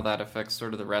and how that affects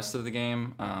sort of the rest of the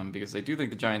game. Because I do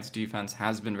think the Giants' defense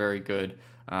has been very good.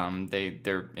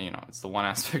 They're it's the one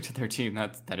aspect of their team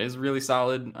that is really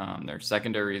solid. Their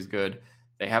secondary is good.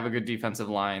 They have a good defensive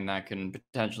line that can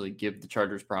potentially give the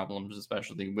Chargers problems,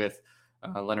 especially with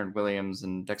Leonard Williams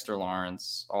and Dexter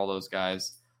Lawrence, all those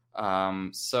guys.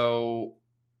 So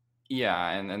yeah,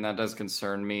 and that does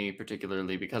concern me,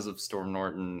 particularly because of Storm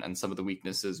Norton and some of the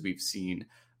weaknesses we've seen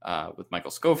with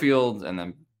Michael Schofield, and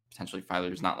then potentially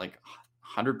Filer's not like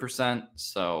 100%.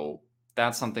 So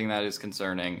that's something that is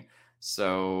concerning.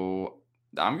 So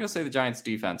I'm going to say the Giants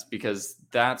defense, because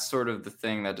that's sort of the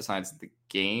thing that decides the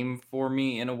game for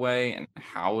me in a way and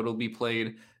how it'll be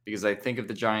played. Because I think if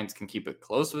the Giants can keep it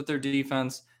close with their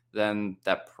defense, then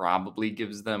that probably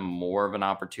gives them more of an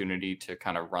opportunity to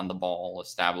kind of run the ball,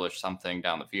 establish something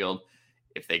down the field.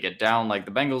 If they get down like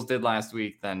the Bengals did last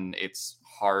week, then it's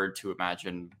hard to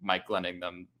imagine Mike Glennon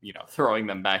them, throwing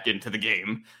them back into the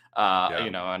game,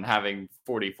 and having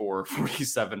 44,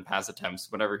 47 pass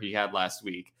attempts, whatever he had last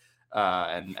week,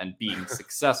 and being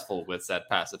successful with said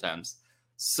pass attempts.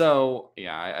 So,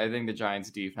 yeah, I think the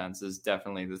Giants defense is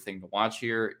definitely the thing to watch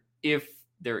here. If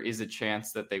there is a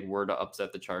chance that they were to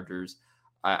upset the Chargers,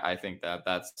 I think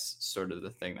that's sort of the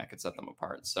thing that could set them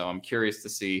apart. So I'm curious to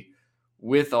see,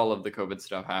 with all of the COVID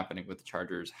stuff happening with the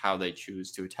Chargers, how they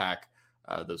choose to attack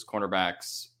those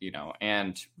cornerbacks,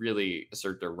 and really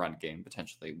assert their run game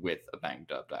potentially with a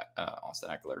banged up Austin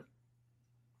Eckler.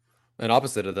 And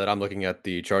opposite of that, I'm looking at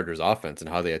the Chargers offense and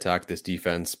how they attack this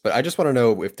defense. But I just want to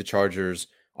know if the Chargers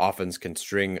offense can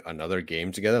string another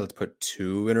game together. Let's put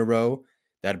 2 in a row.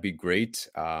 That'd be great.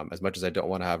 As much as I don't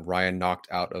want to have Ryan knocked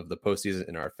out of the postseason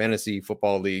in our fantasy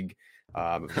football league,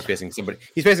 he's facing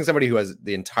somebody who has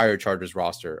the entire Chargers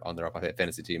roster on their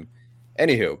fantasy team.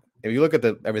 Anywho, if you look at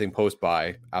everything post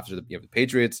bye after the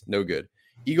Patriots, no good.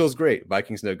 Eagles, great.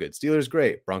 Vikings, no good. Steelers,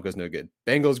 great. Broncos, no good.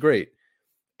 Bengals, great.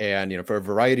 And for a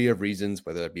variety of reasons,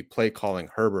 whether it be play calling,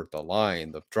 Herbert, the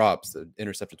line, the drops, the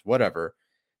interceptions, whatever,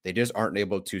 they just aren't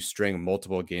able to string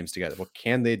multiple games together. Well,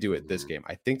 can they do it this game?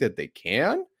 I think that they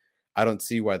can. I don't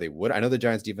see why they would. I know the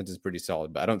Giants defense is pretty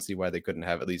solid, but I don't see why they couldn't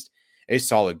have at least a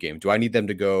solid game. Do I need them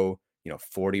to go,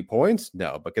 40 points?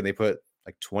 No, but can they put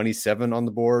like 27 on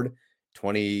the board,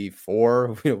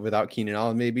 24 without Keenan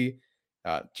Allen maybe?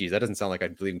 That doesn't sound like I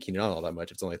believe in Keenan Allen all that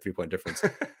much. It's only a 3-point difference.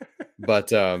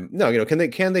 But no,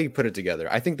 can they put it together?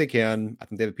 I think they can. I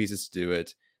think they have the pieces to do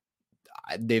it.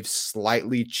 They've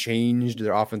slightly changed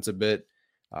their offense a bit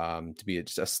to be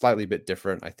just a slightly bit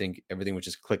different. I think everything was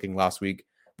just clicking last week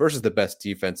versus the best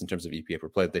defense in terms of EPA per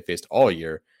play that they faced all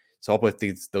year. So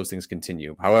hopefully those things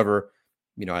continue. However,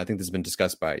 I think this has been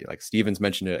discussed by, like, Stevens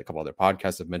mentioned it, a couple other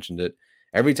podcasts have mentioned it.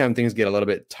 Every time things get a little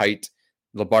bit tight,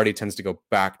 Lombardi tends to go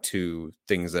back to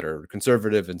things that are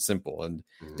conservative and simple, and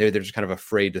they're just kind of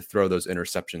afraid to throw those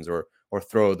interceptions or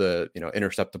throw the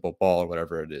interceptable ball or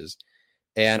whatever it is.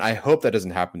 And I hope that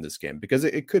doesn't happen this game, because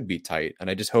it could be tight. And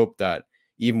I just hope that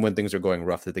even when things are going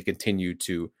rough, that they continue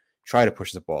to try to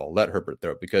push the ball, let Herbert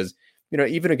throw. Because,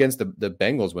 even against the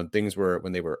Bengals,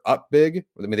 when they were up big,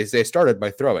 they started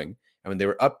by throwing. And when they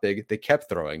were up big, they kept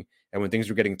throwing. And when things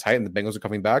were getting tight and the Bengals were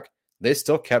coming back, they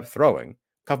still kept throwing.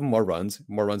 A couple more runs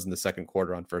in the second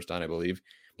quarter on first down, I believe.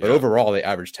 But overall, they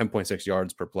averaged 10.6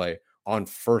 yards per play on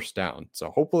first down.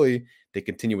 So hopefully they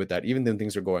continue with that. Even when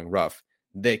things are going rough,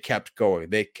 they kept going.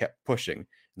 They kept pushing. And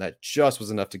that just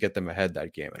was enough to get them ahead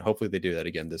that game. And hopefully they do that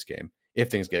again this game if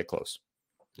things get close.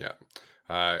 Yeah.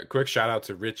 Quick shout out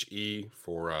to Rich E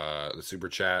for the super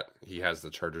chat. He has the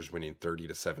Chargers winning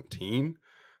 30-17.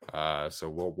 So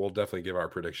we'll definitely give our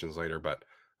predictions later, but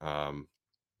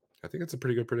I think it's a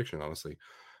pretty good prediction, honestly.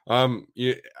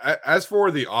 As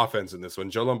for the offense in this one,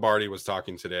 Joe Lombardi was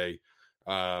talking today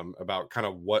about kind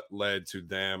of what led to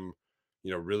them,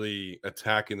 really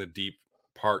attacking the deep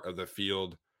part of the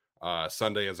field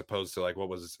Sunday, as opposed to like what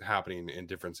was happening in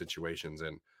different situations.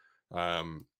 And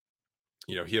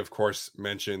he of course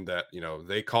mentioned that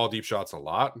they call deep shots a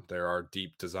lot. There are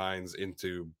deep designs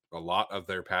into a lot of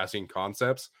their passing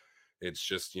concepts. It's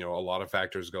just a lot of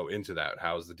factors go into that.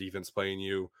 How is the defense playing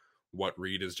you? What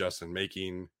read is Justin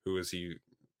making? Who is he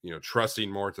trusting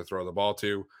more to throw the ball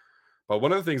to? But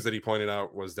one of the things that he pointed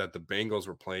out was that the Bengals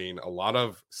were playing a lot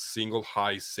of single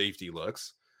high safety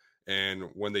looks. And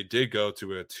when they did go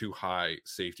to a 2 high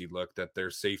safety look, that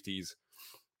their safeties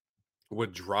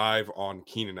would drive on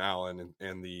Keenan Allen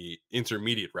and the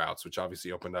intermediate routes, which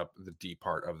obviously opened up the deep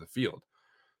part of the field.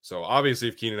 So obviously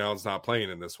if Keenan Allen's not playing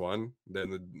in this one,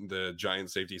 then the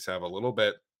Giant safeties have a little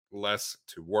bit less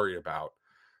to worry about.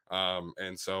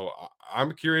 And so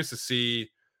I'm curious to see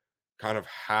kind of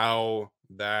how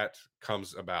that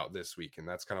comes about this week. And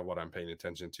that's kind of what I'm paying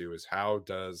attention to, is how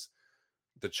does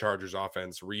the Chargers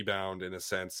offense rebound, in a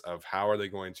sense of how are they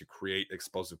going to create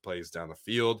explosive plays down the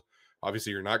field.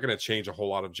 Obviously, you're not going to change a whole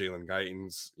lot of Jalen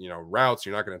Guyton's, routes.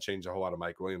 You're not going to change a whole lot of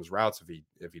Mike Williams' routes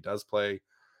if he does play.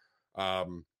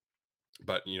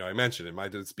 But I mentioned it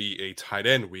might just be a tight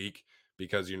end week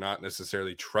because you're not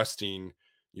necessarily trusting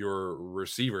your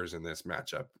receivers in this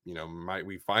matchup. Might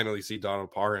we finally see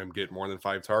Donald Parham get more than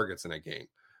 5 targets in a game,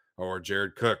 or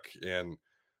Jared Cook? And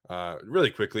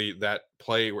really quickly, that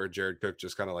play where Jared Cook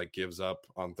just kind of like gives up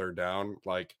on third down,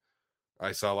 like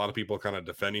I saw a lot of people kind of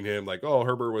defending him, like, oh,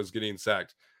 Herbert was getting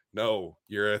sacked. No,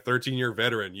 you're a 13-year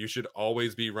veteran. You should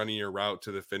always be running your route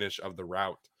to the finish of the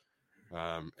route.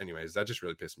 Anyways, that just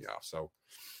really pissed me off. So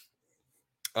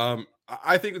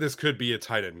I think this could be a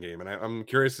tight end game, and I'm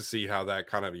curious to see how that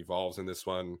kind of evolves in this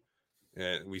one.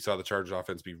 And we saw the Chargers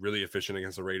offense be really efficient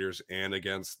against the Raiders and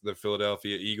against the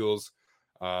Philadelphia Eagles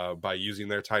by using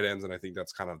their tight ends. And I think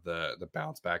that's kind of the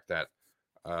bounce back that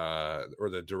or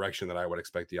the direction that I would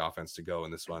expect the offense to go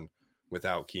in this one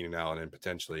without Keenan Allen and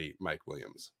potentially Mike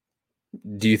Williams.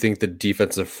 Do you think the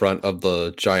defensive front of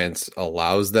the Giants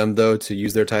allows them, though, to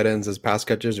use their tight ends as pass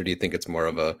catchers, or do you think it's more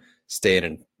of a stay in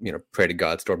and pray to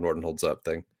God Storm Norton holds up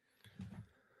thing?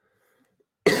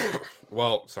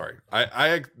 Well, sorry,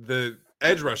 I the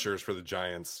edge rushers for the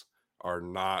Giants are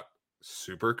not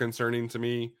super concerning to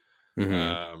me.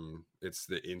 Mm-hmm. It's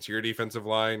the interior defensive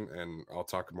line, and I'll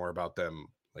talk more about them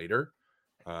later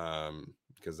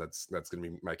because that's going to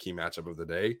be my key matchup of the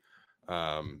day.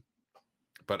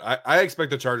 But I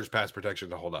expect the Chargers pass protection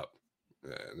to hold up,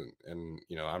 and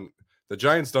the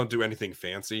Giants don't do anything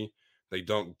fancy. They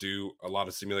don't do a lot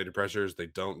of simulated pressures. They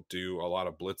don't do a lot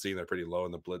of blitzing. They're pretty low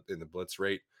in the blitz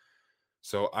rate.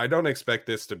 So I don't expect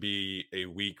this to be a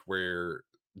week where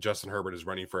Justin Herbert is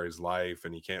running for his life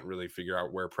and he can't really figure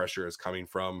out where pressure is coming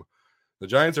from. The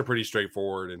Giants are pretty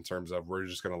straightforward in terms of we're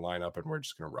just going to line up and we're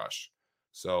just going to rush.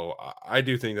 So I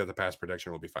do think that the pass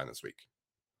protection will be fine this week.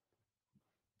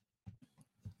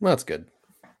 Well, that's good.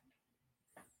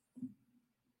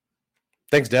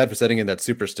 Thanks, Dad, for sending in that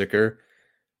super sticker.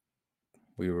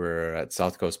 We were at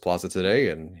South Coast Plaza today,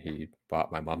 and he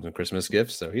bought my mom some Christmas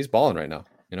gifts, so he's balling right now,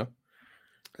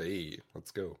 Hey,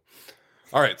 let's go.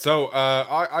 All right, so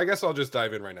I guess I'll just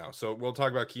dive in right now. So we'll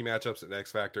talk about key matchups and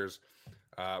X factors.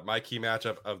 My key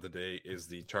matchup of the day is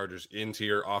the Chargers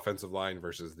interior offensive line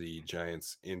versus the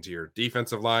Giants interior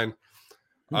defensive line.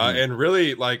 And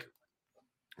really, like,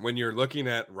 when you're looking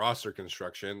at roster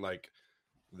construction, like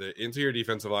the interior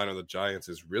defensive line of the Giants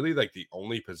is really like the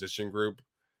only position group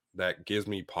that gives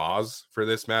me pause for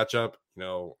this matchup,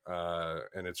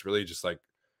 and it's really just like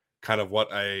kind of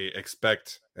what I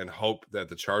expect and hope that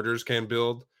the Chargers can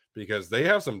build, because they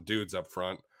have some dudes up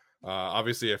front.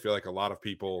 Obviously, I feel like a lot of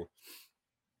people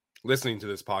listening to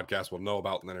this podcast will know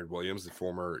about Leonard Williams, the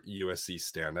former USC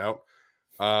standout.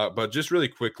 But just really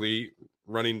quickly,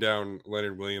 running down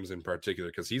Leonard Williams in particular,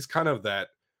 because he's kind of that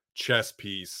chess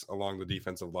piece along the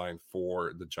defensive line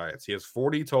for the Giants. He has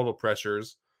 40 total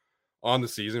pressures on the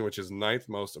season, which is 9th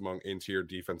most among interior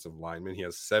defensive linemen. He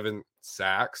has 7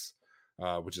 sacks,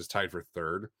 which is tied for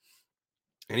 3rd.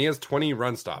 And he has 20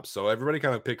 run stops. So everybody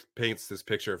kind of paints this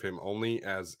picture of him only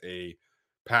as a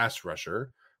pass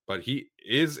rusher, but he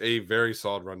is a very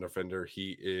solid run defender.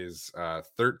 He is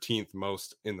 13th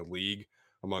most in the league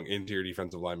among interior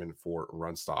defensive linemen for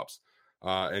run stops.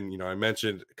 And, I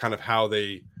mentioned kind of how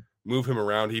they move him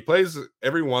around. He plays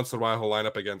every once in a while. He'll line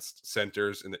up against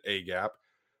centers in the A gap.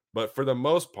 But for the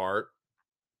most part,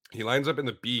 he lines up in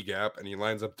the B gap and he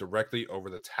lines up directly over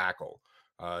the tackle.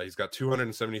 He's got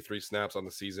 273 snaps on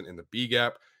the season in the B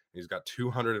gap. He's got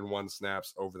 201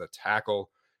 snaps over the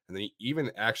tackle. And then he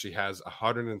even actually has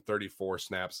 134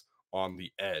 snaps on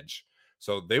the edge.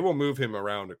 So they will move him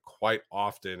around quite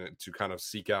often to kind of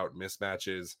seek out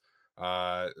mismatches.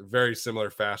 Very similar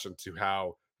fashion to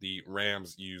how the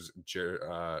Rams use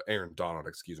Aaron Donald,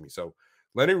 So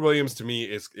Leonard Williams to me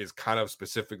is kind of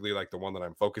specifically like the one that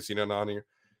I'm focusing on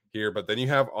here. But then you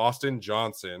have Austin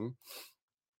Johnson.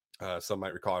 Some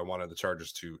might recall I wanted the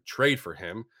Chargers to trade for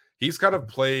him. He's kind of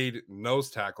played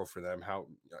nose tackle for them,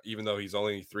 even though he's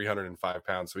only 305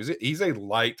 pounds. So he's a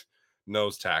light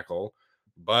nose tackle,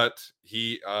 but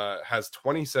he has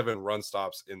 27 run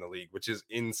stops in the league, which is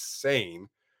insane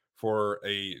for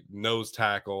a nose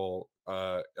tackle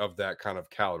of that kind of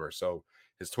caliber. So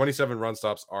his 27 run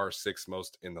stops are 6th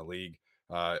most in the league.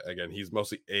 Again, he's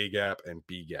mostly A gap and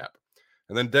B gap.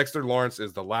 And then Dexter Lawrence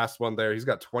is the last one there. He's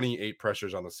got 28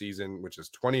 pressures on the season, which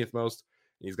is 20th most.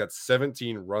 And he's got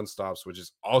 17 run stops, which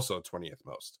is also 20th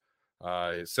most.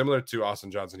 Similar to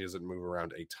Austin Johnson, he doesn't move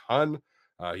around a ton.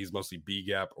 He's mostly B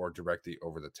gap or directly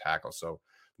over the tackle. So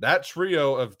that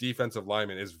trio of defensive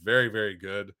linemen is very, very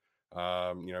good.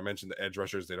 I mentioned the edge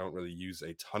rushers. They don't really use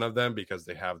a ton of them because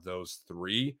they have those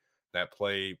three that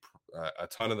play a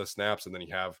ton of the snaps. And then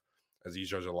you have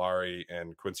Azeez Ojulari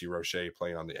and Quincy Roche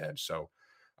playing on the edge. So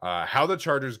how the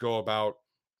Chargers go about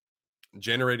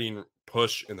generating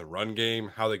push in the run game,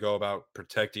 how they go about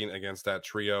protecting against that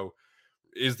trio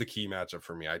is the key matchup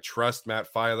for me. I trust Matt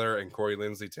Filer and Corey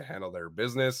Linsley to handle their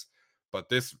business, but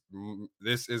this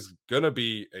is going to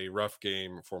be a rough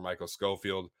game for Michael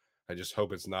Schofield. I just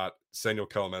hope it's not Senor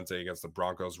Clemente against the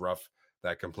Broncos rough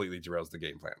that completely derails the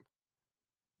game plan.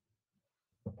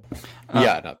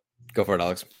 Go for it,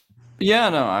 Alex. Yeah,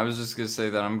 no, I was just going to say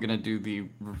that I'm going to do the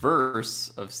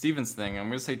reverse of Steven's thing. I'm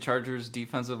going to say Chargers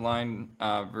defensive line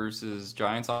versus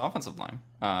Giants offensive line.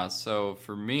 So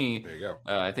for me, there you go.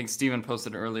 I think Steven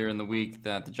posted earlier in the week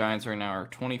that the Giants right now are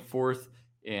 24th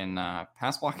in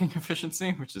pass blocking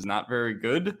efficiency, which is not very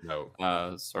good.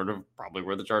 No. Sort of probably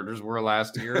where the Chargers were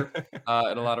last year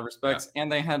in a lot of respects. Yeah.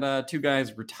 And they had two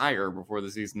guys retire before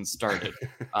the season started.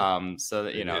 So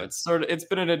that, it's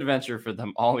been an adventure for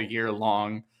them all year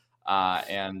long.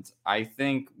 And I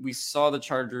think we saw the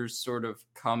Chargers sort of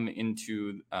come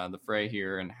into the fray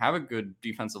here and have a good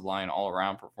defensive line all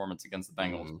around performance against the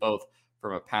Bengals, both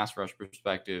from a pass rush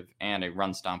perspective and a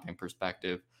run stomping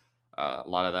perspective. A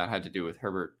lot of that had to do with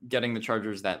Herbert getting the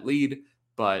Chargers that lead,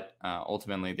 but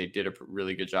ultimately they did a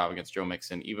really good job against Joe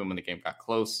Mixon, even when the game got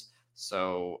close.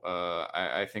 So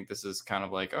I think this is kind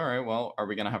of like, all right, well, are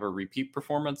we going to have a repeat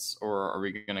performance, or are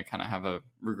we going to kind of have a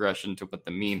regression to what the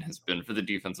mean has been for the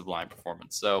defensive line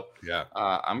performance? So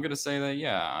I'm going to say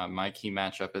that, my key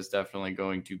matchup is definitely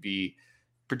going to be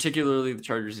particularly the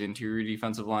Chargers' interior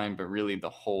defensive line, but really the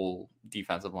whole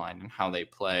defensive line and how they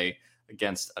play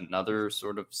against another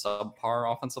sort of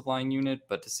subpar offensive line unit,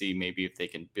 but to see maybe if they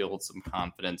can build some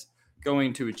confidence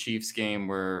going to a Chiefs game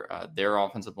where their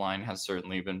offensive line has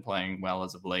certainly been playing well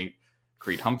as of late.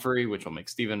 Creed Humphrey, which will make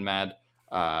Steven mad.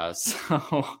 This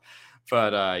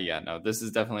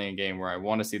is definitely a game where I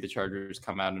want to see the Chargers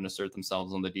come out and assert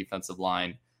themselves on the defensive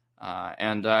line.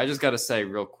 And I just got to say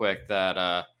real quick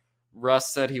that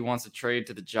Russ said he wants to trade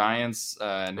to the Giants,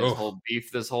 and his whole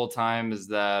beef this whole time is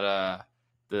that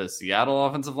the Seattle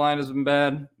offensive line has been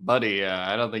bad. Buddy,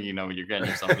 I don't think you know what you're getting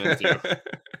yourself into.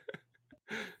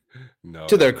 No.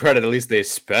 To their credit, at least they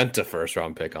spent a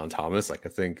first-round pick on Thomas. I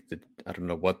don't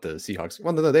know what the Seahawks.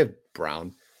 Well, no, they have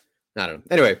Brown. I don't know.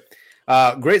 Anyway,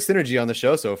 great synergy on the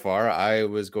show so far. I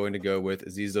was going to go with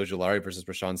Azeez Ojulari versus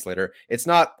Rashawn Slater. It's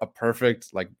not a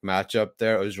perfect matchup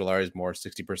there. Ojulari is more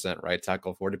 60% right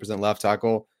tackle, 40% left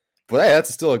tackle. But hey,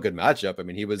 that's still a good matchup. I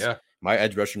mean, he was my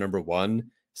edge rusher number 1.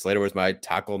 Slater was my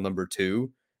tackle number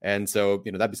 2. And so,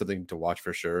 that'd be something to watch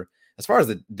for sure. As far as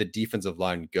the defensive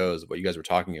line goes, what you guys were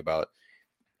talking about,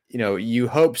 you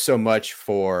hope so much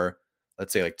for,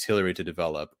 let's say, Tillery to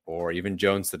develop or even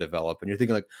Jones to develop. And you're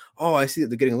thinking I see that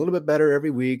they're getting a little bit better every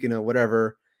week,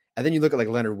 whatever. And then you look at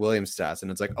Leonard Williams stats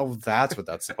and it's that's what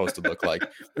that's supposed to look like.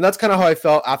 And that's kind of how I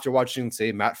felt after watching,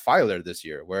 say, Matt Filer this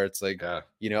year, where it's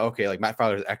Matt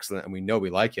Filer is excellent and we know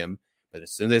we like him. But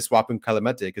as soon as they swap him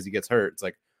Clemente because he gets hurt,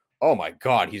 it's oh my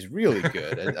God, he's really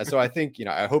good. And so I think,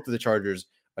 I hope that the Chargers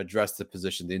address the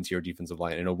position, the interior defensive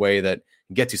line, in a way that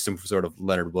gets you some sort of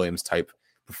Leonard Williams type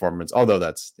performance. Although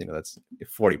that's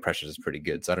 40 pressures is pretty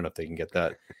good. So I don't know if they can get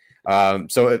that.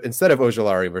 So instead of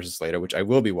Ojulari versus Slater, which I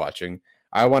will be watching,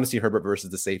 I want to see Herbert versus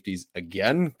the safeties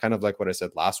again, kind of like what I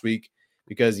said last week,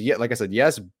 because like I said,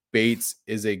 yes, Bates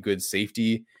is a good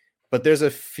safety, but there's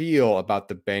a feel about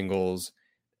the Bengals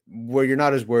where you're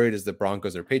not as worried as the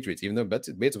Broncos or Patriots, even though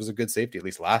Bates was a good safety, at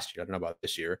least last year. I don't know about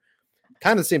this year.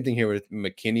 Kind of the same thing here with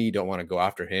McKinney. Don't want to go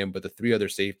after him, but the 3 other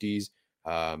safeties,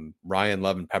 Ryan,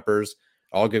 Love, and Peppers,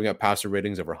 all giving up passer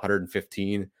ratings over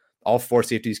 115. All 4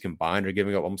 safeties combined are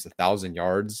giving up almost 1,000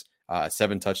 yards,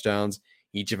 7 touchdowns.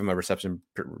 Each of them a reception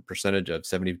percentage of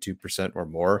 72% or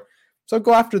more. So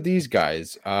go after these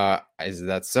guys. Is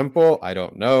that simple? I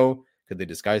don't know. Could they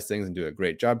disguise things and do a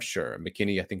great job? Sure.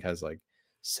 McKinney, I think, has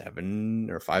 7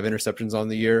 or 5 interceptions on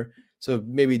the year. So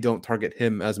maybe don't target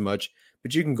him as much,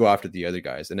 but you can go after the other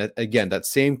guys. And again, that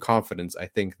same confidence, I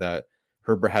think that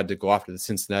Herbert had to go after the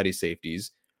Cincinnati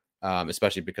safeties,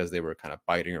 especially because they were kind of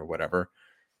biting or whatever.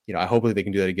 I hopefully they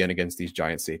can do that again against these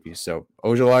Giant safeties. So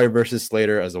Ojulari versus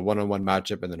Slater as a one-on-one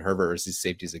matchup, and then Herbert versus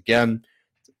safeties again.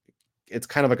 It's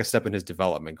kind of like a step in his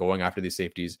development, going after these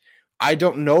safeties. I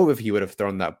don't know if he would have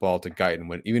thrown that ball to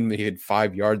Guyton even when he had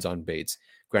 5 yards on Bates.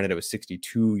 Granted, it was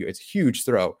 62. It's a huge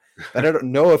throw. But I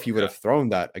don't know if he would have thrown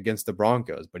that against the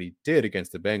Broncos, but he did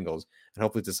against the Bengals. And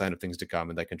hopefully it's a sign of things to come,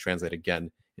 and that can translate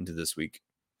again into this week.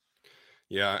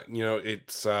 Yeah,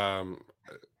 it's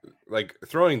like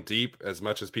throwing deep as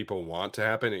much as people want to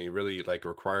happen, it really like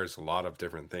requires a lot of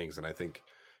different things. And I think,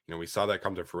 we saw that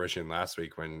come to fruition last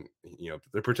week when,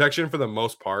 the protection for the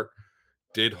most part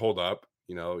did hold up.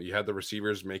 You had the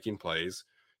receivers making plays,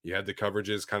 you had the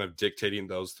coverages kind of dictating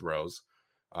those throws.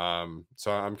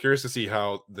 So I'm curious to see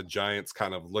how the Giants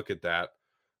kind of look at that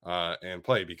and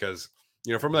play, because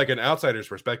from like an outsider's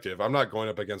perspective, I'm not going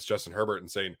up against Justin Herbert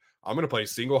and saying I'm going to play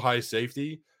single high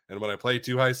safety, and when I play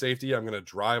two high safety, I'm going to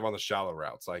drive on the shallow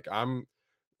routes. Like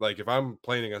if I'm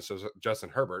playing against Justin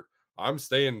Herbert, I'm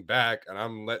staying back and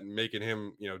I'm making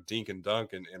him dink and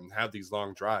dunk and have these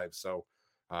long drives. So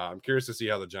I'm curious to see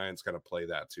how the Giants kind of play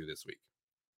that too this week.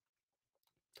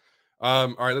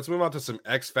 All right, let's move on to some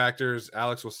X factors.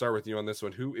 Alex, we'll start with you on this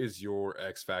one. Who is your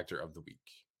X factor of the week?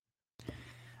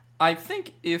 I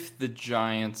think if the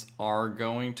Giants are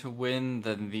going to win,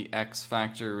 then the X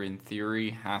factor in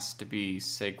theory has to be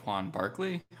Saquon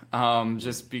Barkley.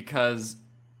 Just because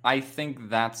I think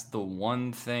that's the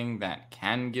one thing that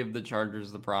can give the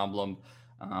Chargers the problem.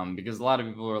 Because a lot of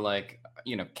people are like,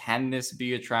 can this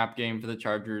be a trap game for the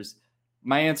Chargers?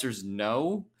 My answer is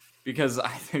no, because I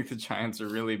think the Giants are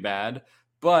really bad.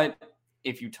 But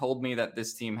if you told me that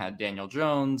this team had Daniel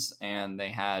Jones and they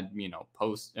had,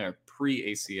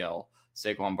 pre-ACL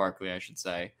Saquon Barkley, I should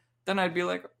say, then I'd be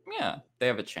like, yeah, they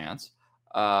have a chance.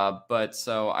 But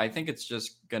so I think it's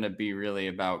just going to be really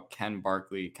about, can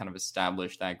Barkley kind of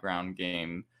establish that ground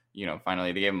game?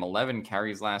 Finally, they gave him 11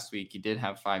 carries last week. He did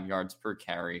have 5 yards per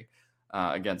carry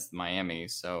against Miami.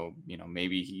 So,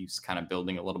 maybe he's kind of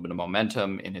building a little bit of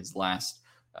momentum in his last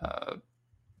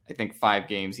I think 5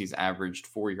 games, he's averaged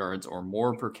 4 yards or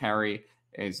more per carry.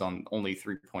 He's on only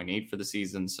 3.8 for the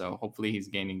season. So hopefully he's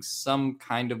gaining some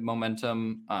kind of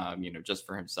momentum, just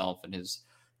for himself and his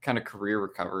kind of career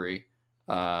recovery.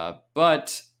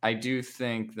 But I do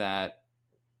think that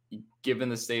given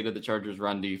the state of the Chargers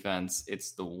run defense,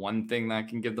 it's the one thing that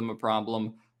can give them a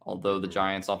problem. Although the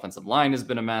Giants offensive line has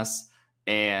been a mess,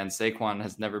 and Saquon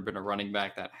has never been a running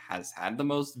back that has had the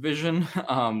most vision,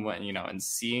 and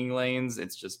seeing lanes.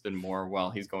 It's just been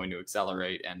more, he's going to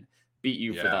accelerate and beat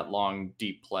you for that long,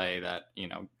 deep play that,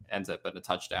 ends up at a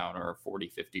touchdown or a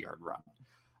 40, 50-yard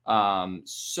run.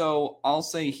 So I'll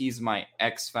say he's my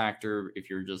X factor if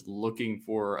you're just looking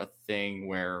for a thing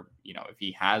where, if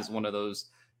he has one of those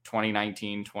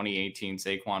 2019, 2018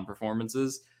 Saquon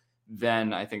performances,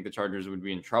 then I think the Chargers would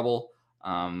be in trouble.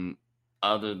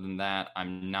 Other than that,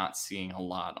 I'm not seeing a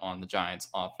lot on the Giants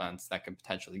offense that could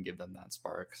potentially give them that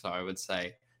spark. So I would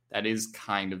say that is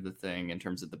kind of the thing in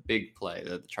terms of the big play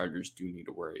that the Chargers do need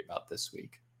to worry about this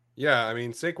week. Yeah, I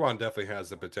mean, Saquon definitely has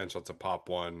the potential to pop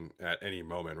one at any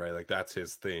moment, right? Like that's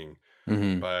his thing.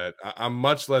 Mm-hmm. But I'm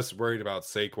much less worried about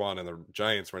Saquon and the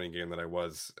Giants running game than I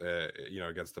was,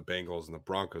 against the Bengals and the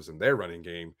Broncos and their running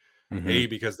game. Mm-hmm.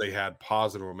 Because they had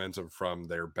positive momentum from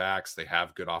their backs. They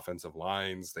have good offensive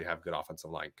lines. They have good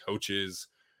offensive line coaches.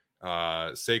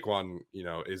 Saquon,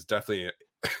 is definitely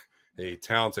a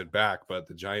talented back, but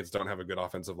the Giants don't have a good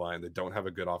offensive line. They don't have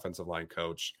a good offensive line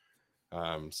coach.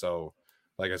 So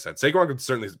like I said, Saquon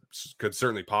could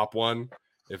certainly pop one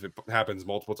if it happens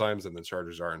multiple times, and the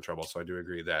Chargers are in trouble. So I do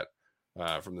agree that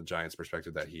from the Giants'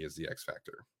 perspective, that he is the X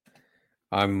factor.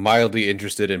 I'm mildly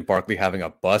interested in Barkley having a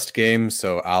bust game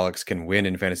so Alex can win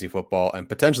in fantasy football and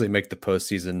potentially make the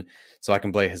postseason so I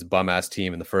can play his bum-ass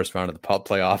team in the first round of the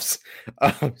playoffs.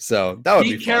 So that would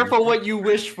be careful fun. What you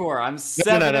wish for. I'm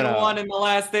 7-1 in the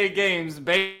last 8 games,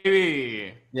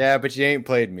 baby. Yeah, but you ain't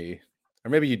played me.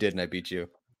 Or maybe you did and I beat you.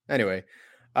 Anyway.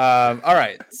 All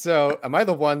right. So am I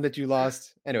the one that you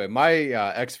lost? Anyway, my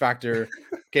X factor.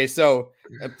 Okay, so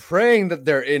I'm praying that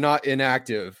they're not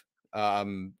inactive.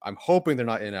 I'm hoping they're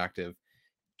not inactive.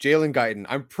 Jalen Guyton,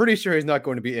 I'm pretty sure he's not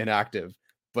going to be inactive,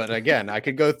 but again, I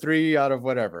could go 3 out of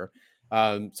whatever.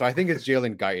 So I think it's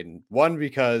Jalen Guyton. 1,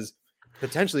 because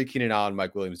potentially Keenan Allen and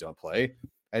Mike Williams don't play,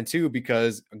 and 2,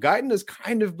 because Guyton has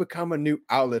kind of become a new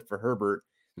outlet for Herbert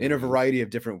in a variety of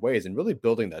different ways and really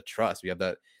building that trust. We have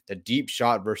that deep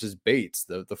shot versus Bates,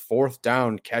 the 4th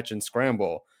down catch and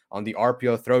scramble on the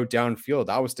RPO throw downfield.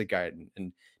 That was to Guyton.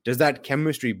 And does that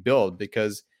chemistry build?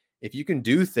 Because if you can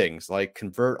do things like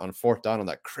convert on 4th down on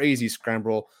that crazy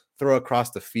scramble, throw across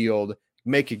the field,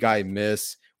 make a guy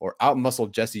miss, or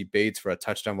outmuscle Jesse Bates for a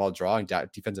touchdown while drawing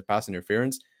defensive pass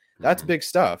interference, that's big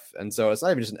stuff. And so it's not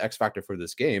even just an X factor for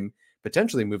this game,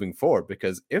 potentially moving forward,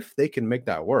 because if they can make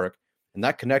that work and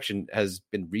that connection has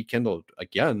been rekindled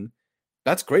again,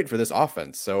 that's great for this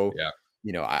offense. So, Yeah.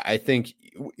 I think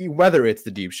whether it's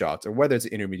the deep shots or whether it's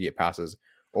intermediate passes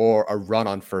or a run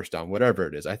on first down, whatever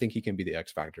it is, I think he can be the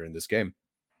X factor in this game.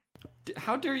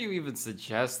 How dare you even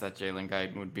suggest that Jalen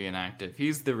Guyton would be inactive?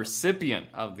 He's the recipient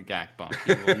of the GAC bump.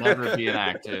 He will never be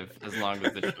inactive as long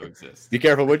as the show exists. Be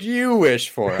careful what you wish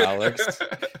for, Alex.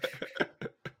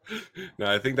 No,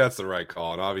 I think that's the right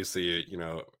call. And obviously,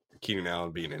 Keenan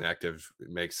Allen being inactive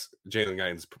makes Jalen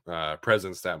Guyton's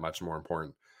presence that much more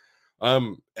important.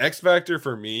 X factor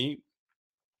for me,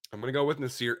 I'm going to go with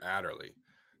Nasir Adderley.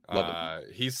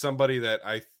 He's somebody that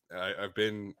I've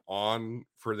been on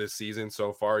for this season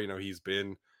so far. He's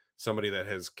been somebody that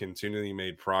has continually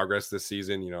made progress this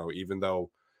season. Even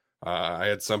though I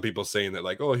had some people saying that,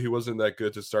 like, oh, he wasn't that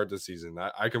good to start the season.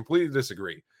 I completely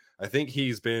disagree. I think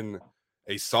he's been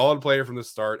a solid player from the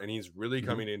start, and he's really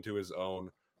coming into his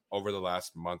own over the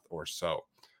last month or so.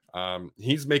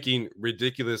 He's making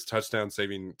ridiculous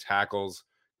touchdown-saving tackles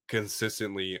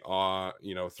consistently,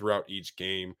 throughout each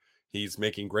game. He's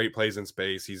making great plays in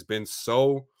space. He's been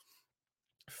so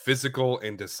physical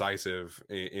and decisive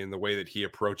in the way that he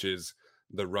approaches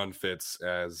the run fits,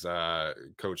 as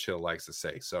Coach Hill likes to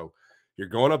say. So you're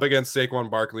going up against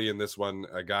Saquon Barkley in this one,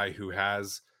 a guy who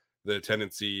has the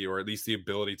tendency, or at least the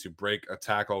ability, to break a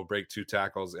tackle, break two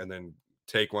tackles, and then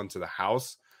take one to the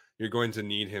house. You're going to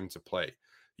need him to play.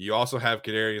 You also have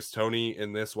Kadarius Toney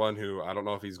in this one, who I don't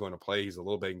know if he's going to play. He's a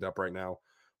little banged up right now,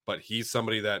 but he's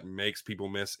somebody that makes people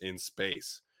miss in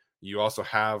space. You also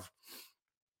have,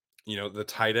 the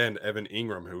tight end, Evan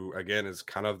Ingram, who, again, is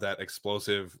kind of that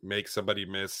explosive, makes somebody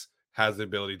miss, has the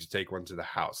ability to take one to the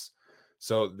house.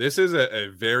 So this is a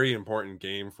very important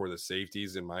game for the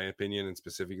safeties, in my opinion, and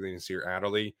specifically Nasir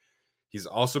Adderley. He's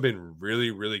also been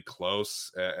really, really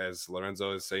close. As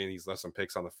Lorenzo is saying, he's left some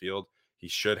picks on the field. He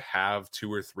should have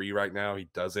 2 or 3 right now. He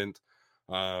doesn't.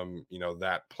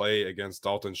 That play against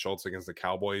Dalton Schultz against the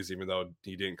Cowboys, even though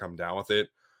he didn't come down with it,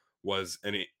 was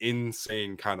an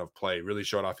insane kind of play. Really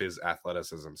showed off his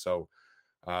athleticism. So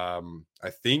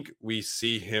I think we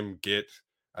see him get,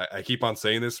 I keep on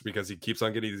saying this because he keeps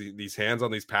on getting these hands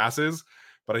on these passes,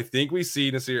 but I think we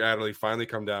see Nasir Adderley finally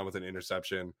come down with an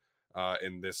interception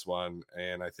in this one.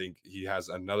 And I think he has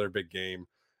another big game.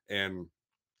 And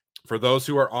for those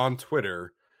who are on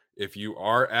Twitter, if you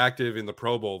are active in the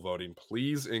Pro Bowl voting,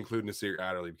 please include Nasir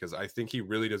Adderley, because I think he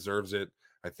really deserves it.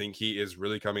 I think he is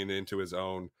really coming into his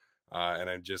own. And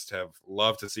I just have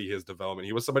loved to see his development.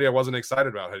 He was somebody I wasn't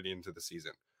excited about heading into the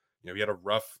season. He had a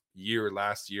rough year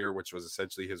last year, which was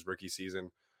essentially his rookie season.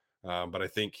 But I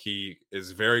think he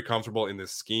is very comfortable in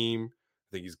this scheme. I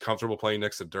think he's comfortable playing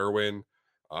next to Derwin.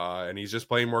 And he's just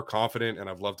playing more confident. And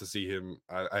I've loved to see him.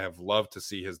 I have loved to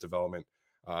see his development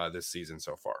this season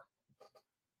so far.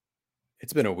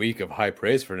 It's been a week of high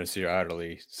praise for Nasir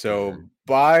Adderley. So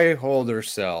buy, hold, or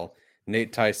sell.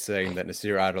 Nate Tice saying that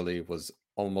Nasir Adderley was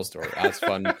almost or as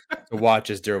fun to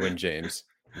watch as Derwin James.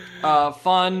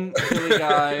 Fun, Philly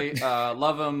guy,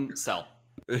 love him, sell.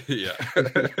 Yeah.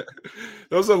 That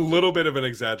was a little bit of an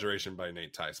exaggeration by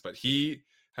Nate Tice, but he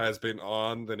has been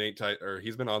on the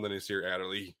he's been on the Nasir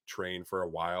Adderley train for a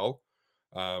while.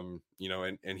 And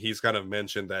he's kind of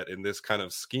mentioned that in this kind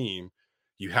of scheme,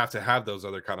 you have to have those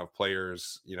other kind of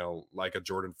players, like a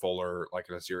Jordan Fuller, like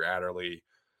a Nasir Adderley,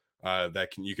 that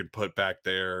you can put back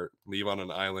there, leave on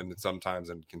an island sometimes,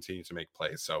 and continue to make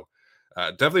plays. So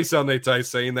definitely sell Nate Tice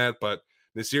saying that, but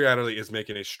Nasir Adderley is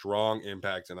making a strong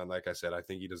impact. And like I said, I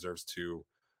think he deserves to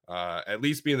at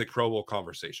least be in the Pro Bowl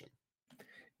conversation.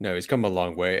 No, he's come a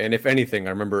long way. And if anything,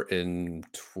 I remember in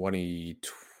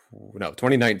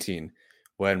 2019,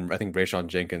 when I think Brayshawn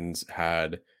Jenkins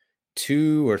had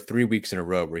 2 or 3 weeks in a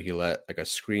row where he let like a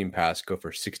screen pass go for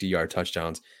 60-yard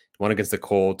touchdowns. One against the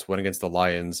Colts, one against the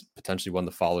Lions, potentially one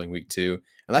the following week too.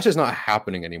 And that's just not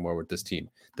happening anymore with this team.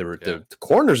 The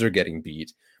corners are getting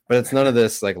beat, but it's none of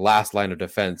this like last line of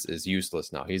defense is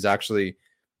useless now. He's actually,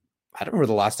 I don't remember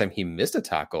the last time he missed a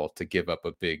tackle to give up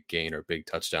a big gain or big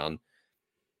touchdown.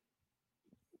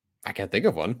 I can't think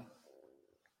of one.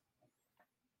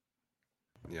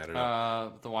 Yeah, I don't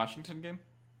know. The Washington game?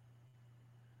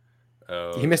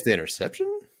 He missed the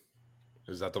interception?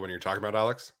 Is that the one you're talking about,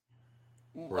 Alex?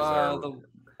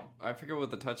 I forget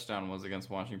what the touchdown was against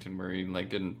Washington where he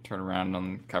didn't turn around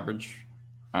on coverage.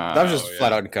 That was just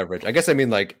flat out in coverage. I guess I mean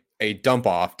like a dump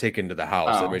off taken to the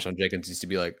house that Rayshawn Jenkins used to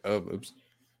be like, oh, oops.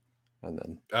 And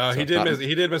then he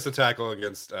did miss a tackle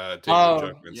against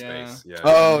taking in space. Yeah.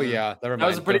 Oh yeah. That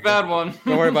was a pretty bad one.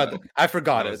 Don't worry about that. I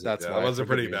forgot it. That's why. That was a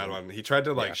pretty bad one. He tried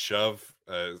to shove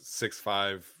a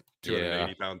 6'5",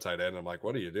 280-pound tight end. I'm like,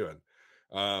 what are you doing?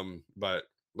 But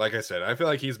like I said, I feel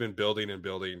like he's been building and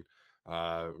building.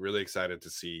 Really excited to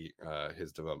see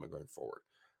his development going forward.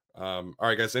 All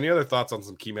right, guys. Any other thoughts on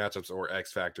some key matchups or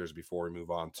X factors before we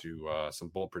move on to some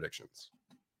bold predictions?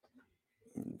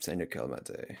 Senor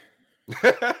Calamante.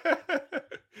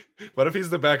 What if he's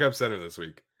the backup center this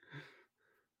week?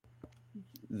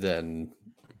 Then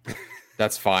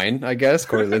that's fine, I guess.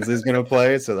 Corey Linsley's going to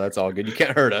play, so that's all good. You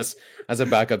can't hurt us as a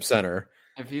backup center.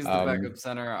 If he's the backup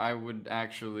center, I would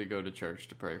actually go to church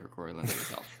to pray for Corey Linsley's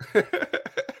health.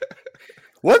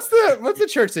 What's the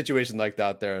church situation like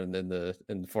out there in the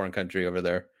foreign country over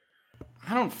there?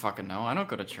 I don't fucking know. I don't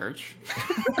go to church.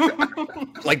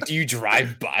 Like, do you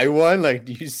drive by one? Like,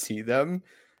 do you see them?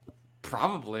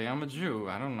 Probably. I'm a Jew.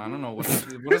 I don't know what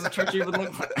does a church even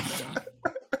look like?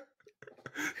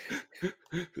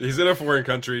 He's in a foreign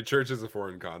country. Church is a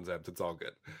foreign concept. It's all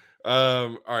good.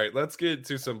 All right, let's get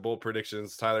to some bold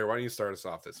predictions. Tyler, why don't you start us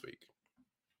off this week?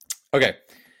 Okay.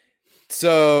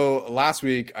 So last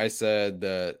week I said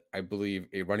that I believe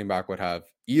a running back would have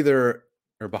either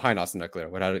or behind Austin Eckler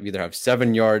would either have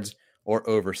 7 yards or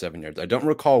over 7 yards. I don't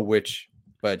recall which,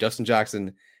 but Justin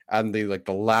Jackson on the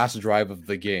last drive of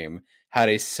the game had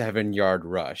a 7-yard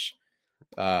rush.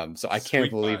 So I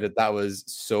can't believe that was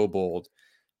so bold.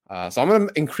 So I'm going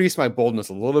to increase my boldness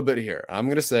a little bit here. I'm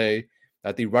going to say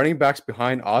that the running backs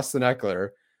behind Austin Eckler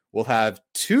will have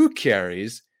 2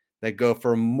 carries that go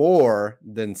for more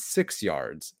than 6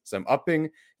 yards. So I'm upping.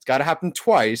 It's got to happen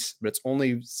twice, but it's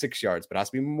only 6 yards, but it has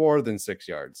to be more than 6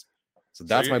 yards. So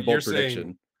that's my bold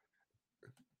prediction.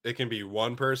 It can be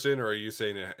one person, or are you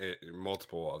saying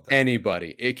multiple of them?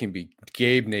 Anybody. It can be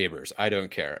Gabe Neighbors. I don't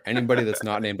care. Anybody that's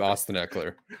not named Austin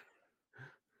Eckler.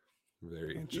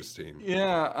 Very interesting.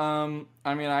 Yeah,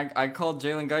 I mean, I called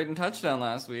Jalen Guyton touchdown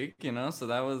last week, so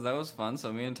that was fun.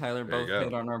 So me and Tyler both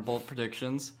hit on our bold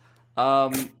predictions.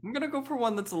 I'm gonna go for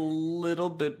one that's a little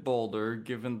bit bolder,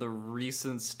 given the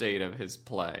recent state of his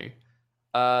play.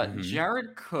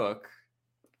 Jared Cook,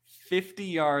 50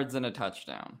 yards and a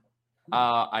touchdown.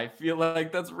 I feel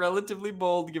like that's relatively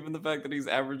bold, given the fact that he's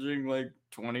averaging like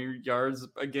 20 yards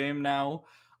a game now.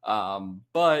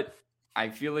 But I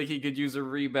feel like he could use a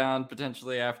rebound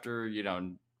potentially after,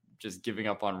 just giving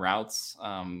up on routes.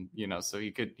 So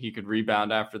he could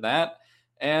rebound after that.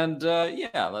 And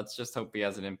let's just hope he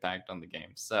has an impact on the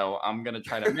game. So I'm going to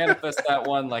try to manifest that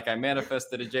one like I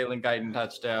manifested a Jalen Guyton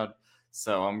touchdown.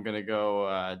 So I'm going to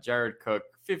go Jared Cook,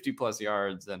 50-plus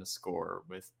yards and a score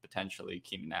with potentially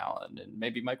Keenan Allen and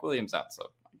maybe Mike Williams out. So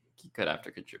he could have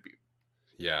to contribute.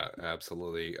 Yeah,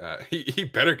 absolutely. He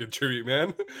better contribute,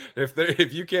 man.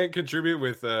 If you can't contribute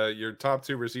with your top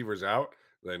 2 receivers out,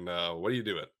 then what are you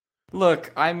doing?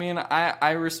 Look, I mean,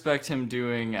 I respect him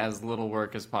doing as little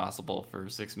work as possible for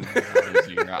 $6 million a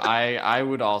year. I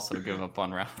would also give up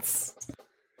on routes.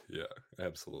 Yeah,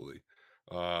 absolutely.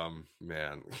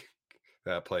 Man,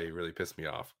 that play really pissed me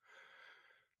off.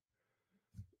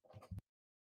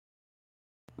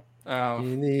 Oh,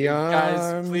 in the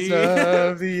arms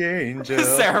of the angel,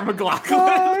 Sarah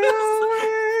McLachlan.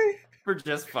 For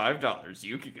just $5,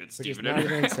 you could get Steven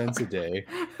 99 cents a day.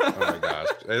 Oh my gosh,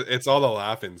 it's all the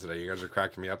laughing today. You guys are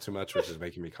cracking me up too much, which is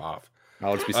making me cough.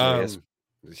 I'll just be serious.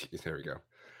 There we go.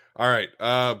 All right,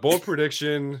 bold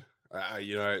prediction.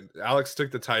 Alex took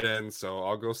the tight end, so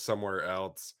I'll go somewhere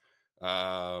else.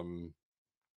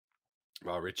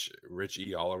 Rich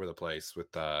E all over the place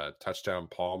with touchdown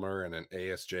Palmer and an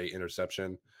ASJ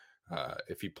interception.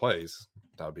 If he plays,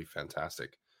 that would be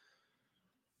fantastic.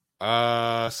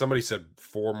 Somebody said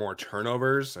 4 more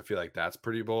turnovers. I feel like that's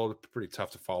pretty bold. Pretty tough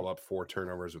to follow up 4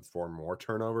 turnovers with 4 more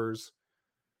turnovers.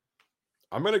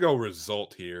 I'm gonna go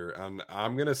result here.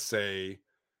 I'm gonna say,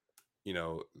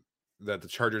 that the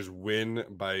Chargers win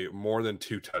by more than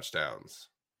 2 touchdowns.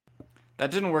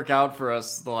 That didn't work out for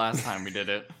us the last time we did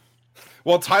it.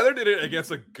 Well, Tyler did it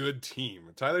against a good team.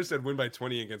 Tyler said win by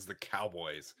 20 against the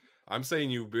Cowboys. I'm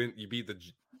saying you beat the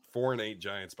 4-8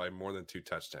 Giants by more than 2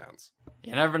 touchdowns.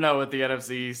 You never know with the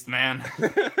NFC East, man.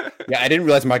 Yeah, I didn't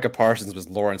realize Micah Parsons was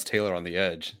Lawrence Taylor on the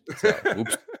edge. So,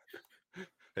 oops.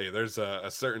 Hey, there's a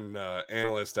certain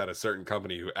analyst at a certain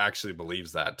company who actually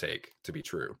believes that take to be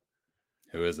true.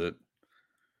 Who is it?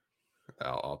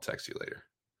 I'll text you later.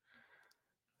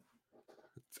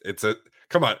 It's a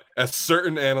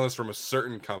certain analyst from a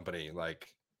certain company, like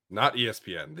not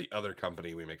ESPN, the other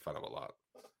company we make fun of a lot.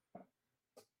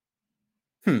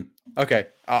 Okay,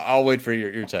 I'll wait for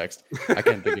your text. I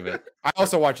can't think of it. I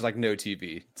also watch No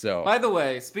TV. So, by the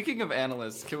way, speaking of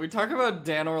analysts, can we talk about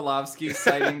Dan Orlovsky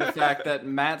citing the fact that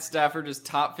Matt Stafford is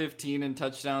top 15 in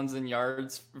touchdowns and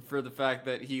yards for the fact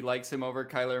that he likes him over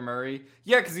Kyler Murray?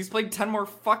 Yeah, because he's played 10 more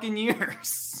fucking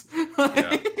years.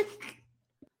 Yeah.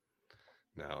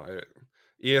 No,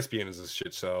 ESPN is a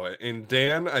shit show. And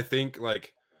Dan, I think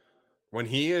like when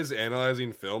he is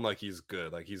analyzing film, like he's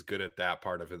good at that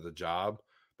part of the job.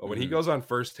 But when he goes on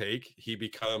First Take, he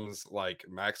becomes like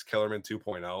Max Kellerman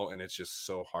 2.0, and it's just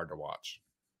so hard to watch.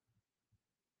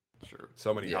 True.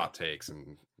 So many hot takes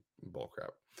and bull crap.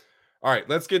 All right,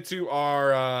 let's get to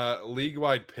our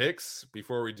league-wide picks.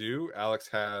 Before we do, Alex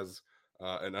has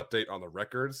an update on the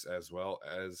records as well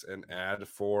as an ad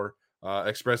for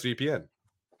ExpressVPN.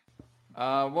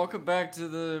 Welcome back to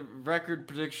the record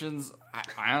predictions.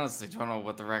 I honestly don't know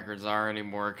what the records are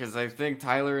anymore because I think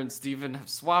Tyler and Steven have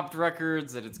swapped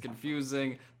records and it's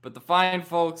confusing. But the fine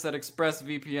folks at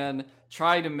ExpressVPN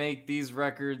try to make these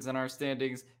records and our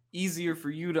standings easier for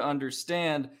you to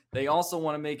understand. They also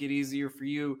want to make it easier for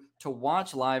you to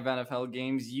watch live NFL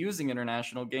games using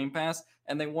International Game Pass,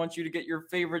 and they want you to get your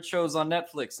favorite shows on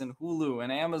Netflix and Hulu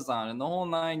and Amazon and the whole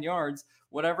 9 yards.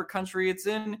 Whatever country it's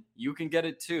in, you can get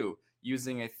it too.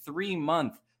 Using a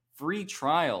 3-month free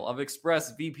trial of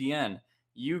ExpressVPN,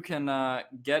 you can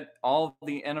get all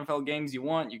the NFL games you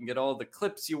want. You can get all the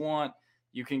clips you want.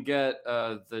 You can get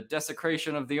the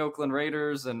desecration of the Oakland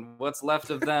Raiders and what's left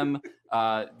of them.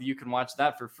 You can watch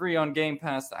that for free on Game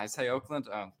Pass. I say Oakland?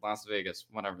 Las Vegas.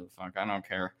 Whatever the fuck. I don't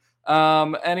care.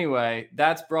 Anyway,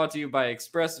 that's brought to you by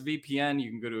ExpressVPN. You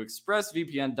can go to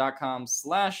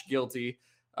expressvpn.com/guilty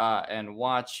and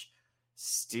watch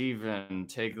Steven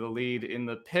take the lead in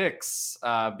the picks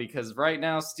because right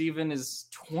now Steven is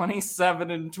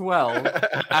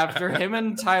 27-12 after him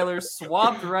and Tyler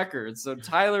swapped records. So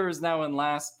Tyler is now in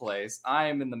last place. I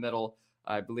am in the middle.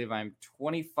 I believe I'm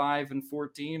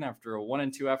 25-14 after a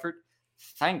 1-2 effort.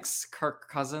 Thanks, Kirk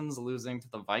Cousins losing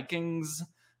to the Vikings.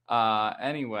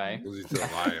 Anyway, losing to the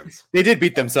Lions. They did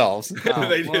beat themselves.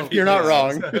 You're not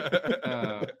wrong.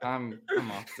 I'm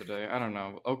off today. I don't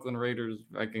know. Oakland Raiders,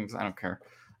 Vikings. I don't care.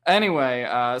 Anyway,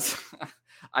 I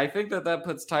think that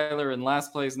puts Tyler in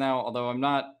last place now. Although I'm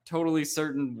not totally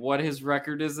certain what his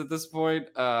record is at this point.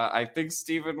 I think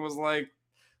Steven was like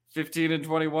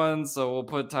 15-21, so we'll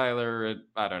put Tyler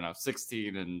at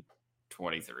 16-23.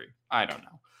 I don't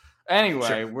know. Anyway,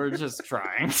 sure. We're just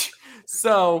trying.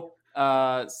 So.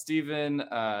 Steven,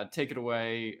 take it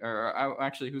away. Or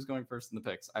actually, who's going first in the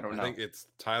picks? I don't know. I think it's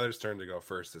Tyler's turn to go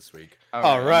first this week. Okay.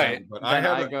 All right. But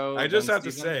I just have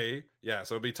to say, so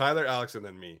it'll be Tyler, Alex, and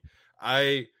then me.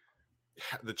 The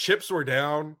chips were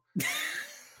down.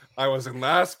 I was in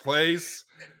last place.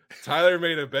 Tyler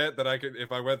made a bet that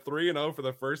if I went 3-0 for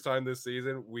the first time this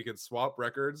season, we could swap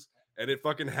records, and it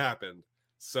fucking happened.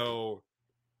 So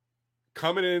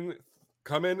coming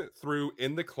through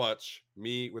in the clutch,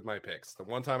 me with my picks. The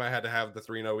one time I had to have the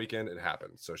 3-0 weekend, it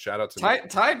happened. So shout out to me.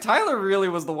 Tyler really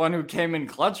was the one who came in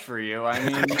clutch for you. I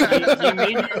mean, he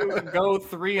made you go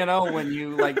 3-0 when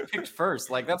you picked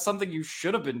first. That's something you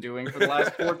should have been doing for the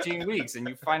last 14 weeks, and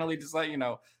you finally decide.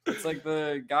 It's like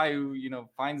the guy who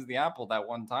finds the apple that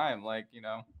one time.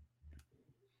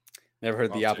 Never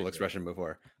heard the apple expression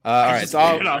before. All right, so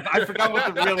I forgot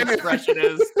what the real expression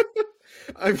is.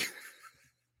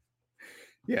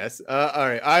 Yes. All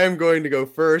right. I am going to go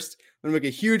first. I'm going to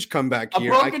make a huge comeback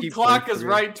here. A broken clock is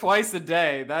right twice a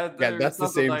day. That's the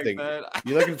same thing. That.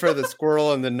 You're looking for the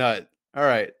squirrel and the nut. All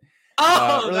right.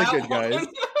 Really good, guys.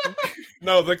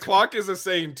 No, the clock is a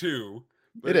saying too.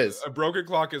 It is. A broken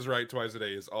clock is right twice a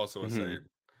day is also a saying.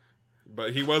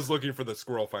 But he was looking for the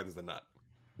squirrel finds the nut.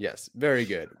 Yes. Very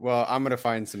good. Well, I'm going to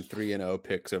find some 3-0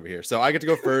 picks over here. So I get to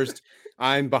go first.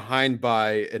 I'm behind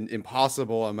by an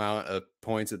impossible amount of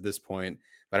points at this point.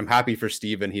 But I'm happy for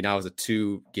Steven. He now has a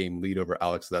 2-game lead over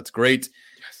Alex. So that's great.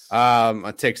 Yes.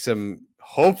 I'll take some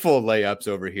hopeful layups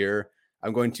over here.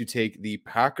 I'm going to take the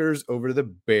Packers over the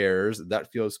Bears.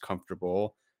 That feels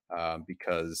comfortable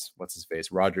because what's his face?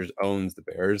 Rodgers owns the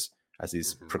Bears as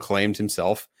he's proclaimed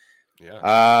himself.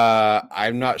 Yeah.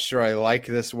 I'm not sure I like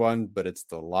this one, but it's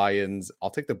the Lions. I'll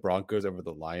take the Broncos over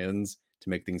the Lions to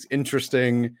make things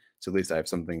interesting. So at least I have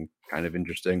something kind of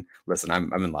interesting. Listen,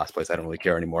 I'm in last place. I don't really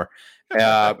care anymore.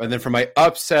 And then for my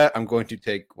upset, I'm going to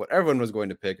take what everyone was going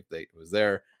to pick if it was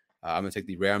there. I'm going to take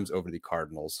the Rams over the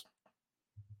Cardinals.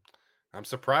 I'm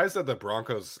surprised that the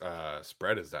Broncos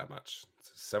spread is that much.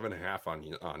 It's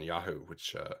 7.5 on Yahoo,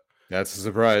 which that's a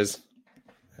surprise.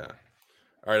 Yeah.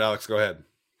 All right, Alex, go ahead.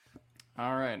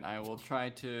 All right, I will try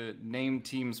to name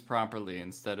teams properly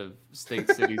instead of state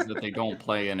cities that they don't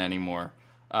play in anymore.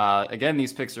 Again,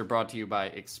 these picks are brought to you by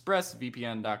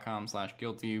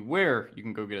expressvpn.com/guilty, where you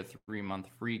can go get a 3-month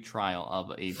free trial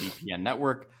of a VPN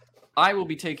network. I will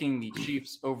be taking the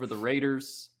Chiefs over the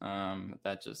Raiders. I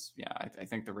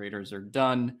think the Raiders are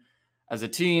done as a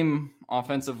team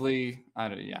offensively.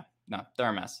 They're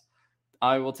a mess.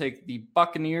 I will take the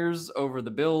Buccaneers over the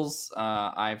Bills.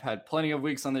 I've had plenty of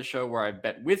weeks on this show where I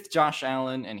bet with Josh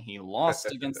Allen and he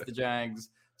lost against the Jags.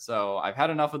 So I've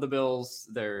had enough of the Bills.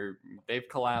 They've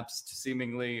collapsed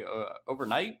seemingly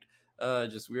overnight,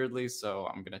 just weirdly. So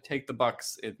I'm going to take the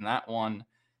Bucs in that one.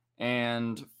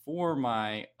 And for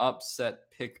my upset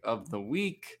pick of the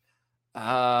week,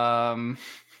 not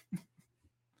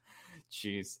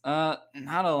a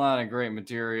lot of great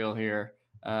material here,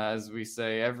 as we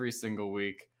say every single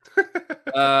week.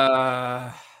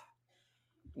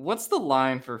 What's the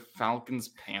line for Falcons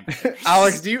Panthers?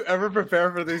 Alex, do you ever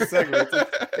prepare for these segments?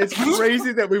 It's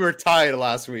crazy that we were tied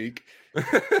last week.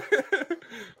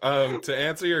 To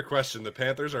answer your question, the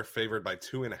Panthers are favored by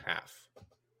 2.5.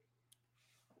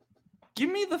 Give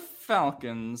me the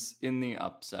Falcons in the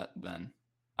upset then.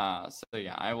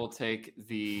 I will take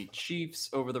the Chiefs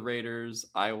over the Raiders.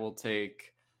 I will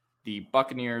take the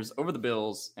Buccaneers over the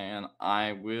Bills, and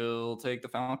I will take the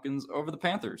Falcons over the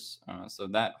Panthers. So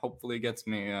that hopefully gets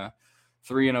me a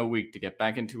 3-0 week to get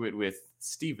back into it with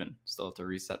Steven. Still have to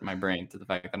reset my brain to the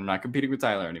fact that I'm not competing with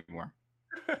Tyler anymore.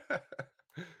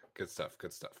 Good stuff.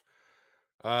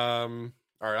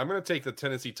 All right, I'm going to take the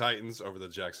Tennessee Titans over the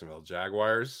Jacksonville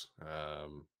Jaguars.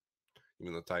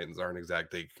 Even though the Titans aren't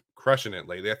exactly crushing it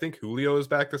lately. I think Julio is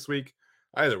back this week.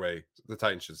 Either way, the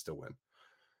Titans should still win.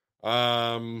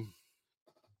 Wow.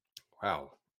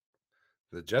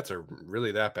 The Jets are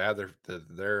really that bad. They're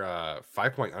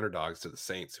 5-point underdogs to the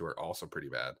Saints, who are also pretty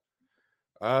bad.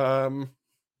 I'm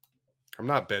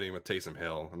not betting with Taysom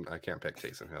Hill. I can't pick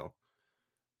Taysom Hill.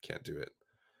 Can't do it.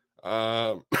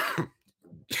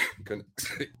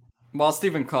 While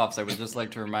Stephen coughs, I would just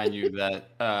like to remind you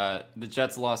that the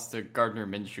Jets lost to Gardner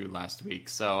Minshew last week.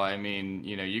 So, I mean,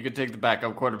 you could take the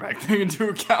backup quarterback thing into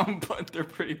account, but they're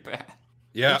pretty bad.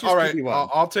 Yeah, all right.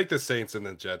 I'll take the Saints and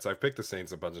the Jets. I've picked the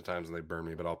Saints a bunch of times and they burn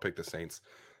me, but I'll pick the Saints.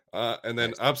 And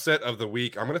then upset of the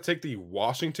week, I'm going to take the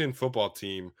Washington football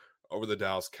team over the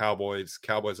Dallas Cowboys.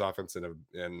 Cowboys offense in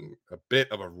a bit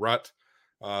of a rut.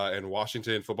 And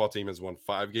Washington football team has won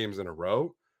 5 games in a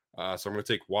row. So I'm going to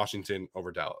take Washington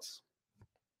over Dallas.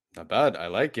 Not bad. I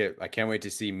like it. I can't wait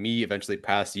to see me eventually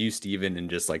pass you, Steven, in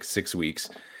just like 6 weeks.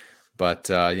 But,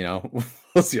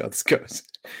 we'll see how this goes.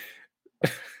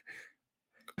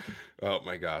 Oh,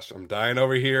 my gosh. I'm dying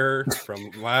over here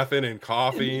from laughing and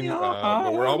coughing.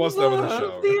 But we're almost done with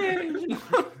the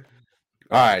show.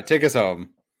 All right. Take us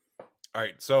home. All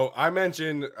right. So I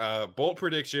mentioned bold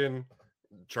prediction,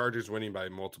 Chargers winning by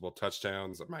multiple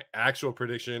touchdowns. My actual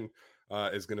prediction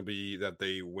is going to be that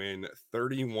they win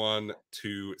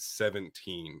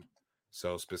 31-17.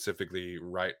 So specifically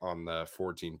right on the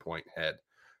 14-point head.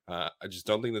 I just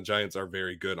don't think the Giants are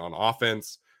very good on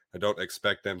offense. I don't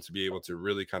expect them to be able to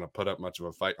really kind of put up much of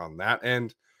a fight on that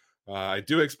end. I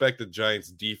do expect the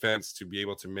Giants defense to be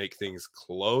able to make things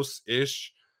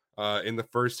close-ish in the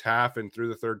first half and through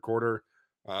the third quarter.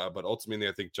 But ultimately,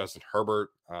 I think Justin Herbert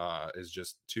is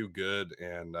just too good.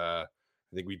 And I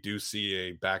think we do see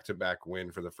a back-to-back win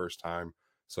for the first time.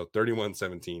 So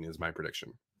 31-17 is my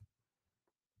prediction.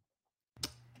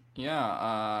 Yeah,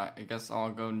 I guess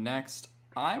I'll go next.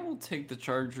 I will take the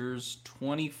Chargers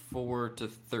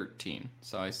 24-13.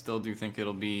 So I still do think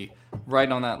it'll be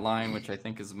right on that line, which I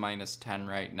think is -10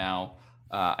 right now.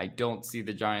 I don't see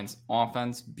the Giants'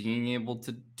 offense being able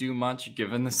to do much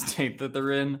given the state that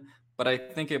they're in. But I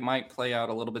think it might play out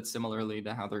a little bit similarly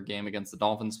to how their game against the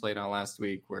Dolphins played out last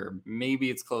week, where maybe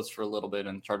it's close for a little bit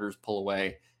and the Chargers pull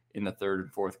away in the third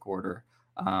and fourth quarter.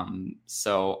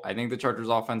 So I think the Chargers'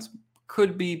 offense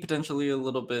could be potentially a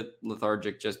little bit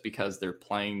lethargic just because they're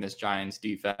playing this Giants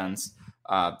defense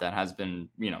that has been,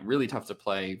 really tough to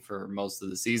play for most of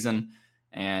the season.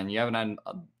 And you haven't had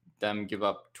them give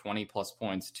up 20 plus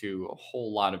points to a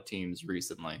whole lot of teams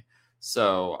recently.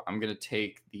 So I'm going to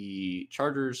take the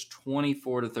Chargers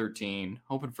 24-13,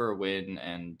 hoping for a win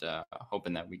and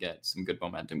hoping that we get some good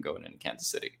momentum going into Kansas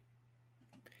City.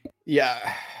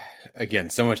 Yeah. Again,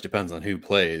 so much depends on who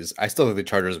plays. I still think the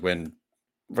Chargers win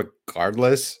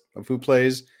regardless of who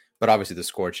plays, but obviously the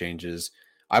score changes.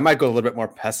 I might go a little bit more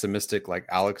pessimistic like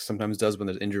Alex sometimes does when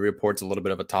there's injury reports, a little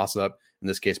bit of a toss-up. In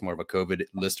this case, more of a COVID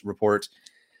list report.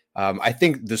 I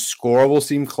think the score will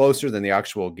seem closer than the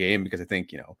actual game because I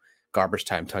think, garbage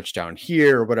time touchdown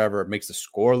here or whatever, it makes the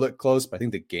score look close, but I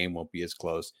think the game won't be as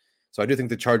close. So I do think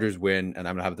the Chargers win, and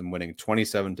I'm going to have them winning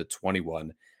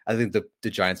 27-21. I think the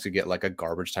Giants could get like a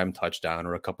garbage time touchdown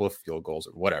or a couple of field goals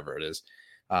or whatever it is.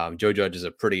 Joe Judge is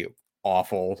a pretty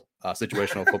awful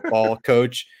situational football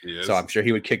coach, so I'm sure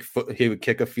he would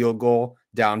kick a field goal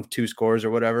down 2 scores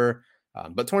or whatever.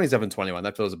 But 27-21,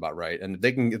 that feels about right. And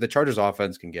if the Chargers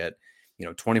offense can get,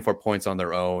 24 points on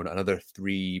their own, another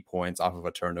 3 points off of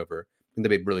a turnover. I think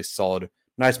they'll be really solid,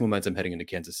 nice momentum heading into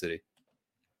Kansas City.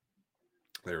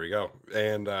 There we go.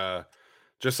 And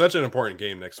just such an important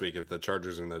game next week if the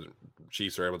Chargers and the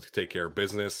Chiefs are able to take care of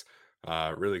business.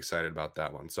 Really excited about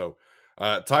that one. So,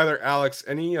 Tyler, Alex,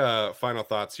 any final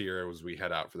thoughts here as we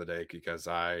head out for the day? Because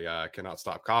I cannot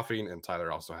stop coughing, and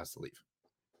Tyler also has to leave.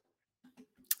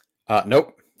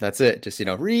 Nope. That's it. Just,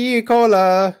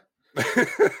 Ricola.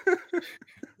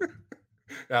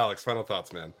 Alex, final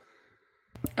thoughts, man.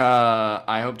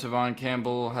 I hope Tavon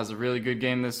Campbell has a really good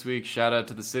game this week. Shout out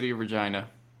to the city of Regina.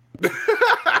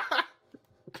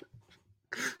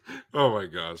 Oh my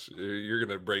gosh, you're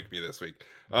gonna break me this week.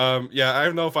 Yeah, I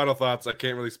have no final thoughts. I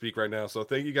can't really speak right now. So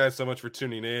thank you guys so much for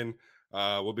tuning in.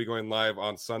 We'll be going live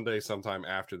on Sunday sometime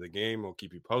after the game. We'll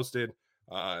keep you posted.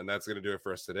 And that's gonna do it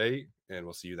for us today. And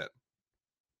we'll see you then.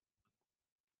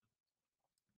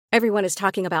 Everyone is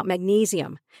talking about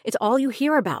magnesium. It's all you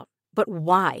hear about. But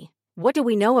why? What do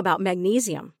we know about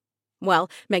magnesium? Well,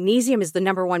 magnesium is the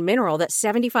number one mineral that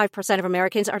 75% of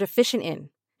Americans are deficient in.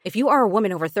 If you are a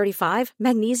woman over 35,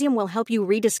 magnesium will help you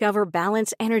rediscover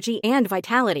balance, energy, and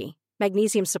vitality.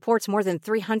 Magnesium supports more than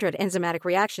 300 enzymatic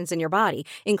reactions in your body,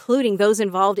 including those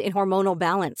involved in hormonal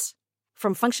balance.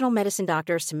 From functional medicine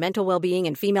doctors to mental well-being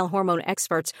and female hormone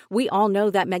experts, we all know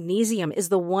that magnesium is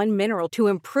the one mineral to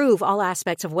improve all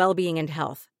aspects of well-being and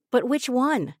health. But which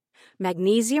one?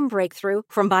 Magnesium Breakthrough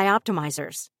from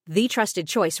Bioptimizers, the trusted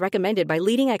choice recommended by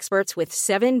leading experts with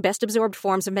 7 best-absorbed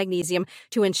forms of magnesium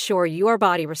to ensure your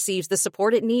body receives the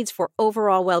support it needs for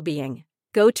overall well-being.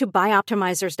 Go to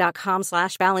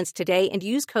bioptimizers.com/balance today and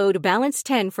use code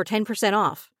BALANCE10 for 10%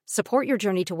 off. Support your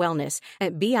journey to wellness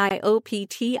at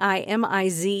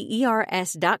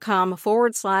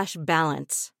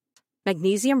bioptimizers.com/balance.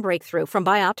 Magnesium Breakthrough from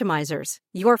Bioptimizers,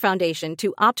 your foundation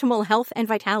to optimal health and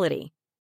vitality.